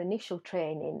within your initial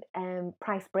training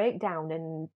price breakdown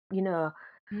and, Yeah.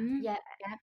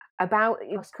 about,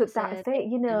 Cost per because that's it,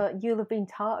 service. you'll have been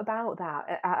taught about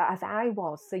that as I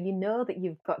was. So you know that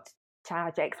you've got to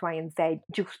charge X, Y, and Z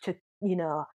just to,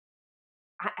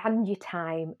 and your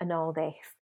time and all this.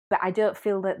 But I don't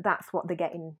feel that that's what they're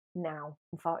getting now,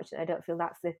 unfortunately. I don't feel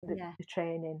that's the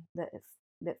training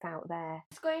that's out there.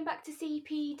 Just going back to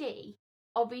CPD,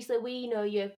 obviously we know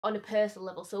you on a personal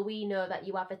level, so we know that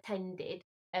you have attended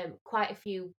quite a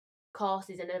few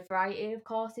courses and a variety of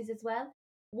courses as well.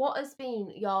 What has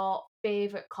been your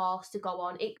favourite course to go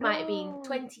on? It might have been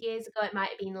 20 years ago, it might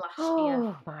have been last year.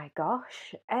 Oh my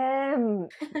gosh.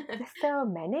 There's so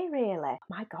many, really.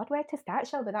 My God, where to start,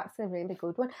 Shelby? That's a really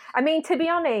good one. I mean, to be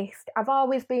honest, I've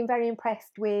always been very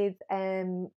impressed with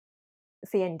CNDs.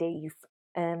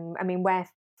 I mean, we're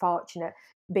fortunate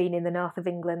being in the north of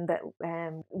England that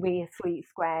we're Sweet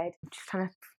Squared. I'm just trying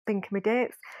to think of my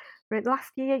dates. But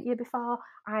last year before,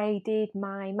 I did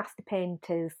my Master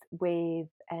Painters with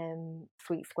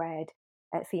Sweet Squared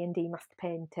at CND Master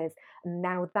Painters. And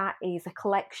now that is a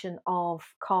collection of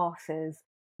courses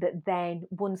that then,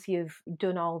 once you've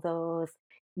done all those,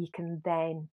 you can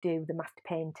then do the Master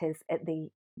Painters at the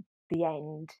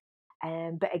end.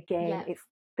 But again, it's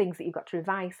things that you've got to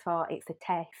revise for. It's a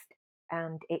test,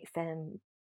 and it's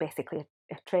basically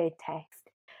a trade test.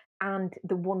 And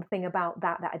the one thing about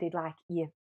that I did like, you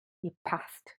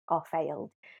passed or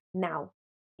failed. Now,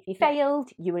 if you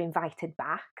failed, you were invited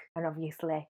back, and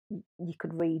obviously you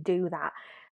could redo that.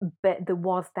 But there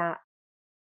was that,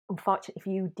 unfortunately, if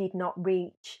you did not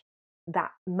reach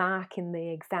that mark in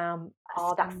the exam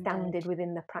or that standard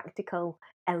within the practical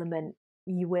element,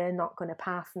 you were not going to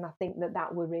pass. And I think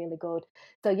that were really good.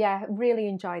 So yeah, really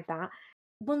enjoyed that.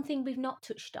 One thing we've not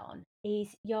touched on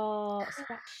is your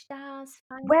Scratch Stars.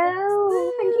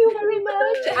 Well, thank you very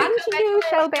much. And to you,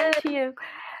 Shelby, and to you.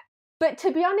 But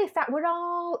to be honest, that were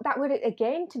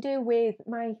again to do with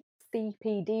my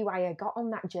CPD, why I got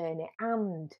on that journey,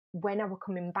 and when I were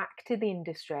coming back to the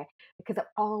industry, because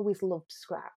I've always loved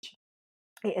Scratch.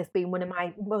 It has been one of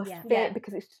my most favorite,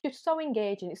 because it's just so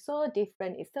engaging, it's so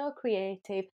different, it's so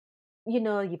creative.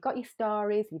 You've got your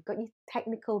stories, you've got your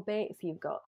technical bits, you've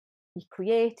got your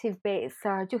creative bits. So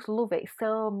I just love it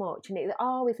so much, and it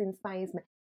always inspires me.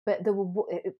 But there were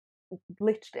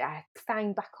literally, I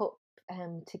signed back up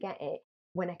to get it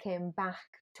when I came back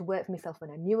to work for myself,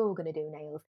 when I knew I were going to do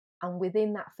nails. And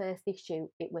within that first issue,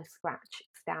 it was Scratch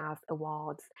Stars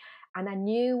Awards. And I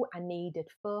knew I needed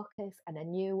focus, and I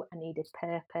knew I needed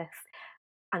purpose.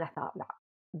 And I thought, that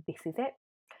this is it.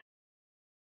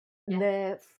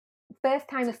 The first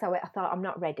time I saw it, I thought, I'm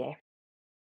not ready,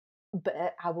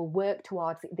 but I will work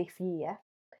towards it this year.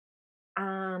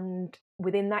 And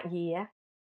within that year,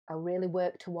 I really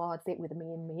work towards it with me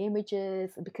and my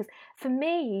images, because for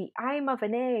me, I'm of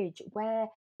an age where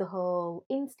the whole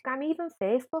Instagram, even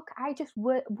Facebook, I just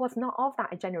was not of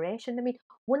that generation. I mean,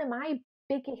 one of my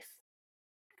biggest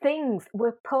things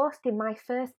were posting my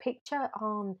first picture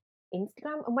on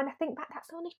Instagram, and when I think back, that's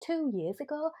only 2 years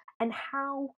ago, and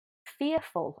how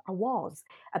fearful I was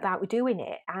about doing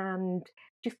it, and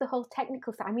just the whole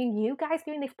technical side. I mean, you guys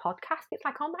doing this podcast, it's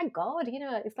like, oh my God,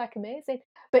 it's like amazing.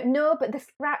 But the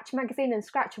Scratch magazine and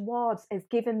Scratch Awards has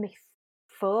given me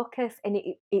focus, and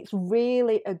it's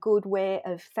really a good way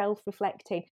of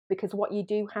self-reflecting, because what you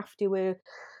do have to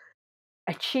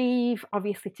achieve,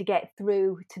 obviously, to get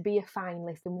through to be a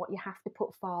finalist, and what you have to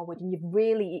put forward, and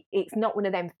it's not one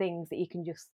of them things that you can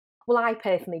just, well, I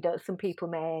personally don't, some people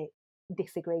may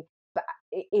disagree, but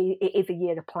it is a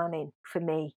year of planning for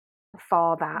me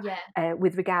for that.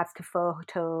 With regards to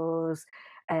photos,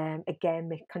 again,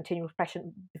 my continual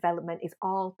professional development is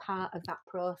all part of that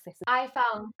process. I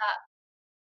found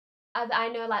that, I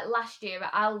know, like last year,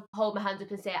 I'll hold my hands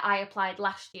up and say I applied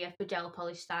last year for Gel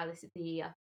Polish Stylist of the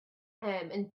Year,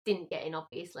 and didn't get in,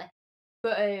 obviously.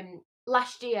 But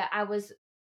last year I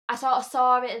sort of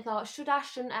saw it and thought, should I,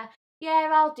 shouldn't I?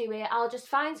 Yeah, I'll do it. I'll just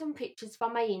find some pictures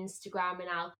from my Instagram and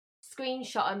I'll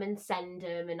screenshot them and send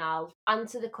them, and I'll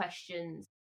answer the questions.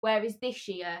 Whereas this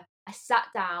year, I sat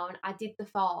down, I did the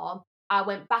form, I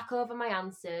went back over my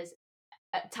answers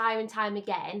time and time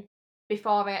again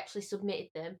before I actually submitted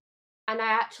them. And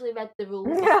I actually read the rules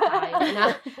this time,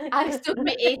 and I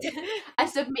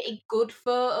submitted good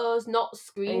photos, not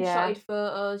screenshotted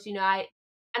photos. And I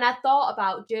thought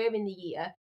about during the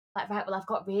year, like, right, well, I've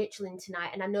got Rachel in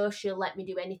tonight, and I know she'll let me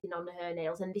do anything on her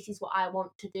nails, and this is what I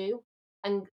want to do,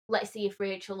 and let's see if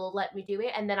Rachel will let me do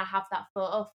it. And then I have that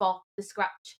photo for the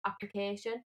Scratch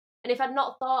application. And if I'd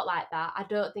not thought like that, I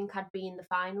don't think I'd be in the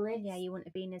finalists. Yeah, you wouldn't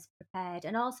have been as prepared.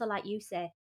 And also, like you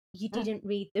say, you didn't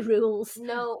read the rules.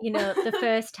 No. You know, the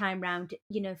first time round,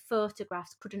 you know,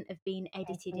 photographs couldn't have been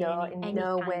edited in any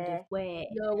no kind of way.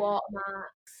 No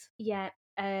watermarks. Yeah,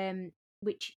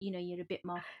 which, you know, you're a bit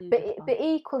more clued up on. But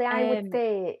equally, I would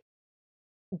say,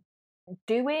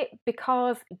 do it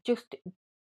because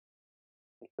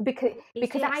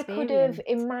I could have,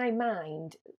 in my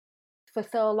mind, for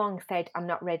so long said, I'm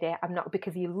not ready, I'm not,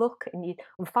 because you look and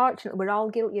unfortunately, we're all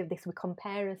guilty of this. We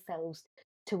compare ourselves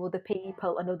to other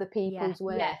people and other people's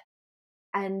work. Yeah.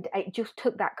 And it just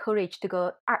took that courage to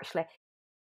go, actually,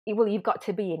 well, you've got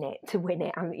to be in it to win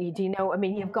it. Do you know what I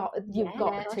mean? You've got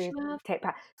to take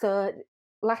part. So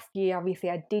last year, obviously,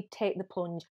 I did take the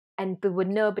plunge, and there were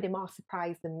nobody more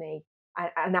surprised than me.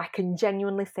 And I can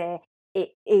genuinely say it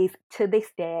is to this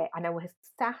day. And I was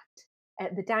sat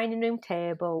at the dining room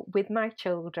table with my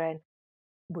children.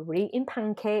 We were eating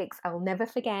pancakes. I'll never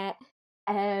forget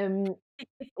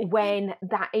when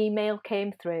that email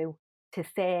came through to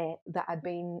say that I'd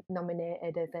been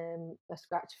nominated as a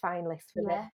scratch finalist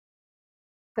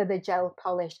for the gel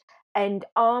polish. And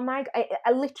oh my God,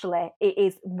 literally, it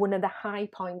is one of the high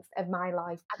points of my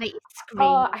life. I think you screamed,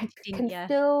 I can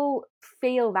still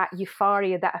feel that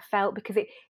euphoria that I felt, because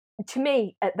to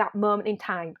me, at that moment in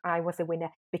time, I was a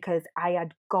winner because I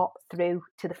had got through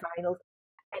to the finals.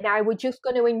 And I was just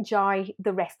going to enjoy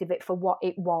the rest of it for what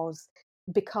it was,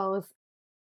 because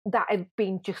that had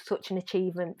been just such an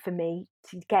achievement for me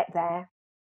to get there.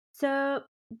 So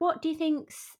what do you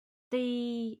think's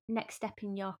the next step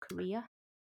in your career?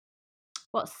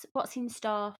 What's in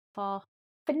store for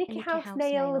Nicky Haus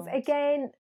Nails?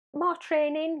 Again, more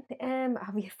training.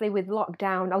 Obviously with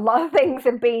lockdown, a lot of things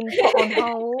have been put on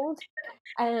hold.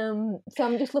 So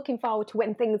I'm just looking forward to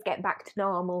when things get back to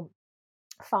normal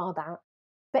for that.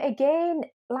 But again,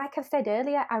 like I said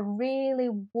earlier, I really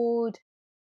would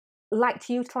like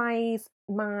to utilise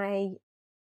my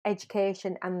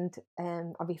education and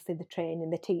obviously the training,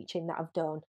 the teaching that I've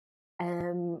done,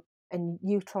 and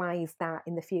utilise that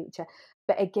in the future.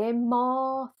 But again,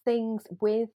 more things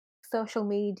with social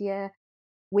media,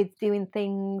 with doing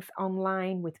things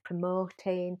online, with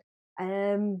promoting.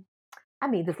 I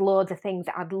mean, there's loads of things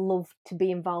that I'd love to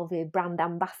be involved with, brand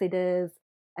ambassadors,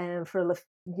 for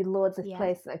loads of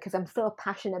places, because I'm so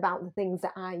passionate about the things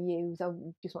that I use. I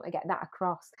just want to get that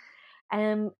across.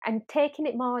 And taking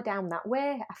it more down that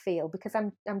way, I feel, because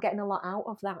I'm getting a lot out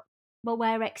of that. Well,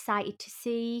 we're excited to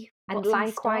see what's and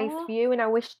likewise for you, and I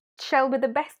wish Shelby the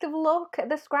best of luck at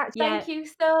the scratch. Thank you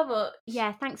so much.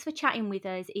 Yeah, thanks for chatting with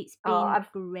us. It's been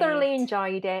I've great. Thoroughly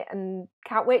enjoyed it, and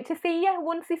can't wait to see you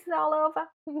once this is all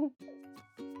over.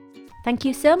 Thank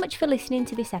you so much for listening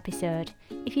to this episode.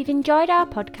 If you've enjoyed our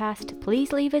podcast,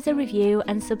 please leave us a review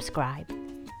and subscribe.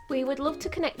 We would love to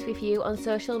connect with you on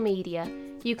social media.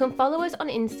 You can follow us on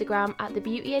Instagram at The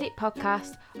Beauty Edit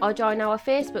Podcast, or join our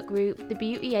Facebook group, The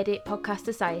Beauty Edit Podcast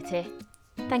Society.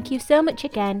 Thank you so much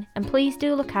again, and please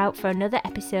do look out for another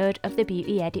episode of The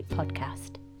Beauty Edit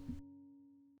Podcast.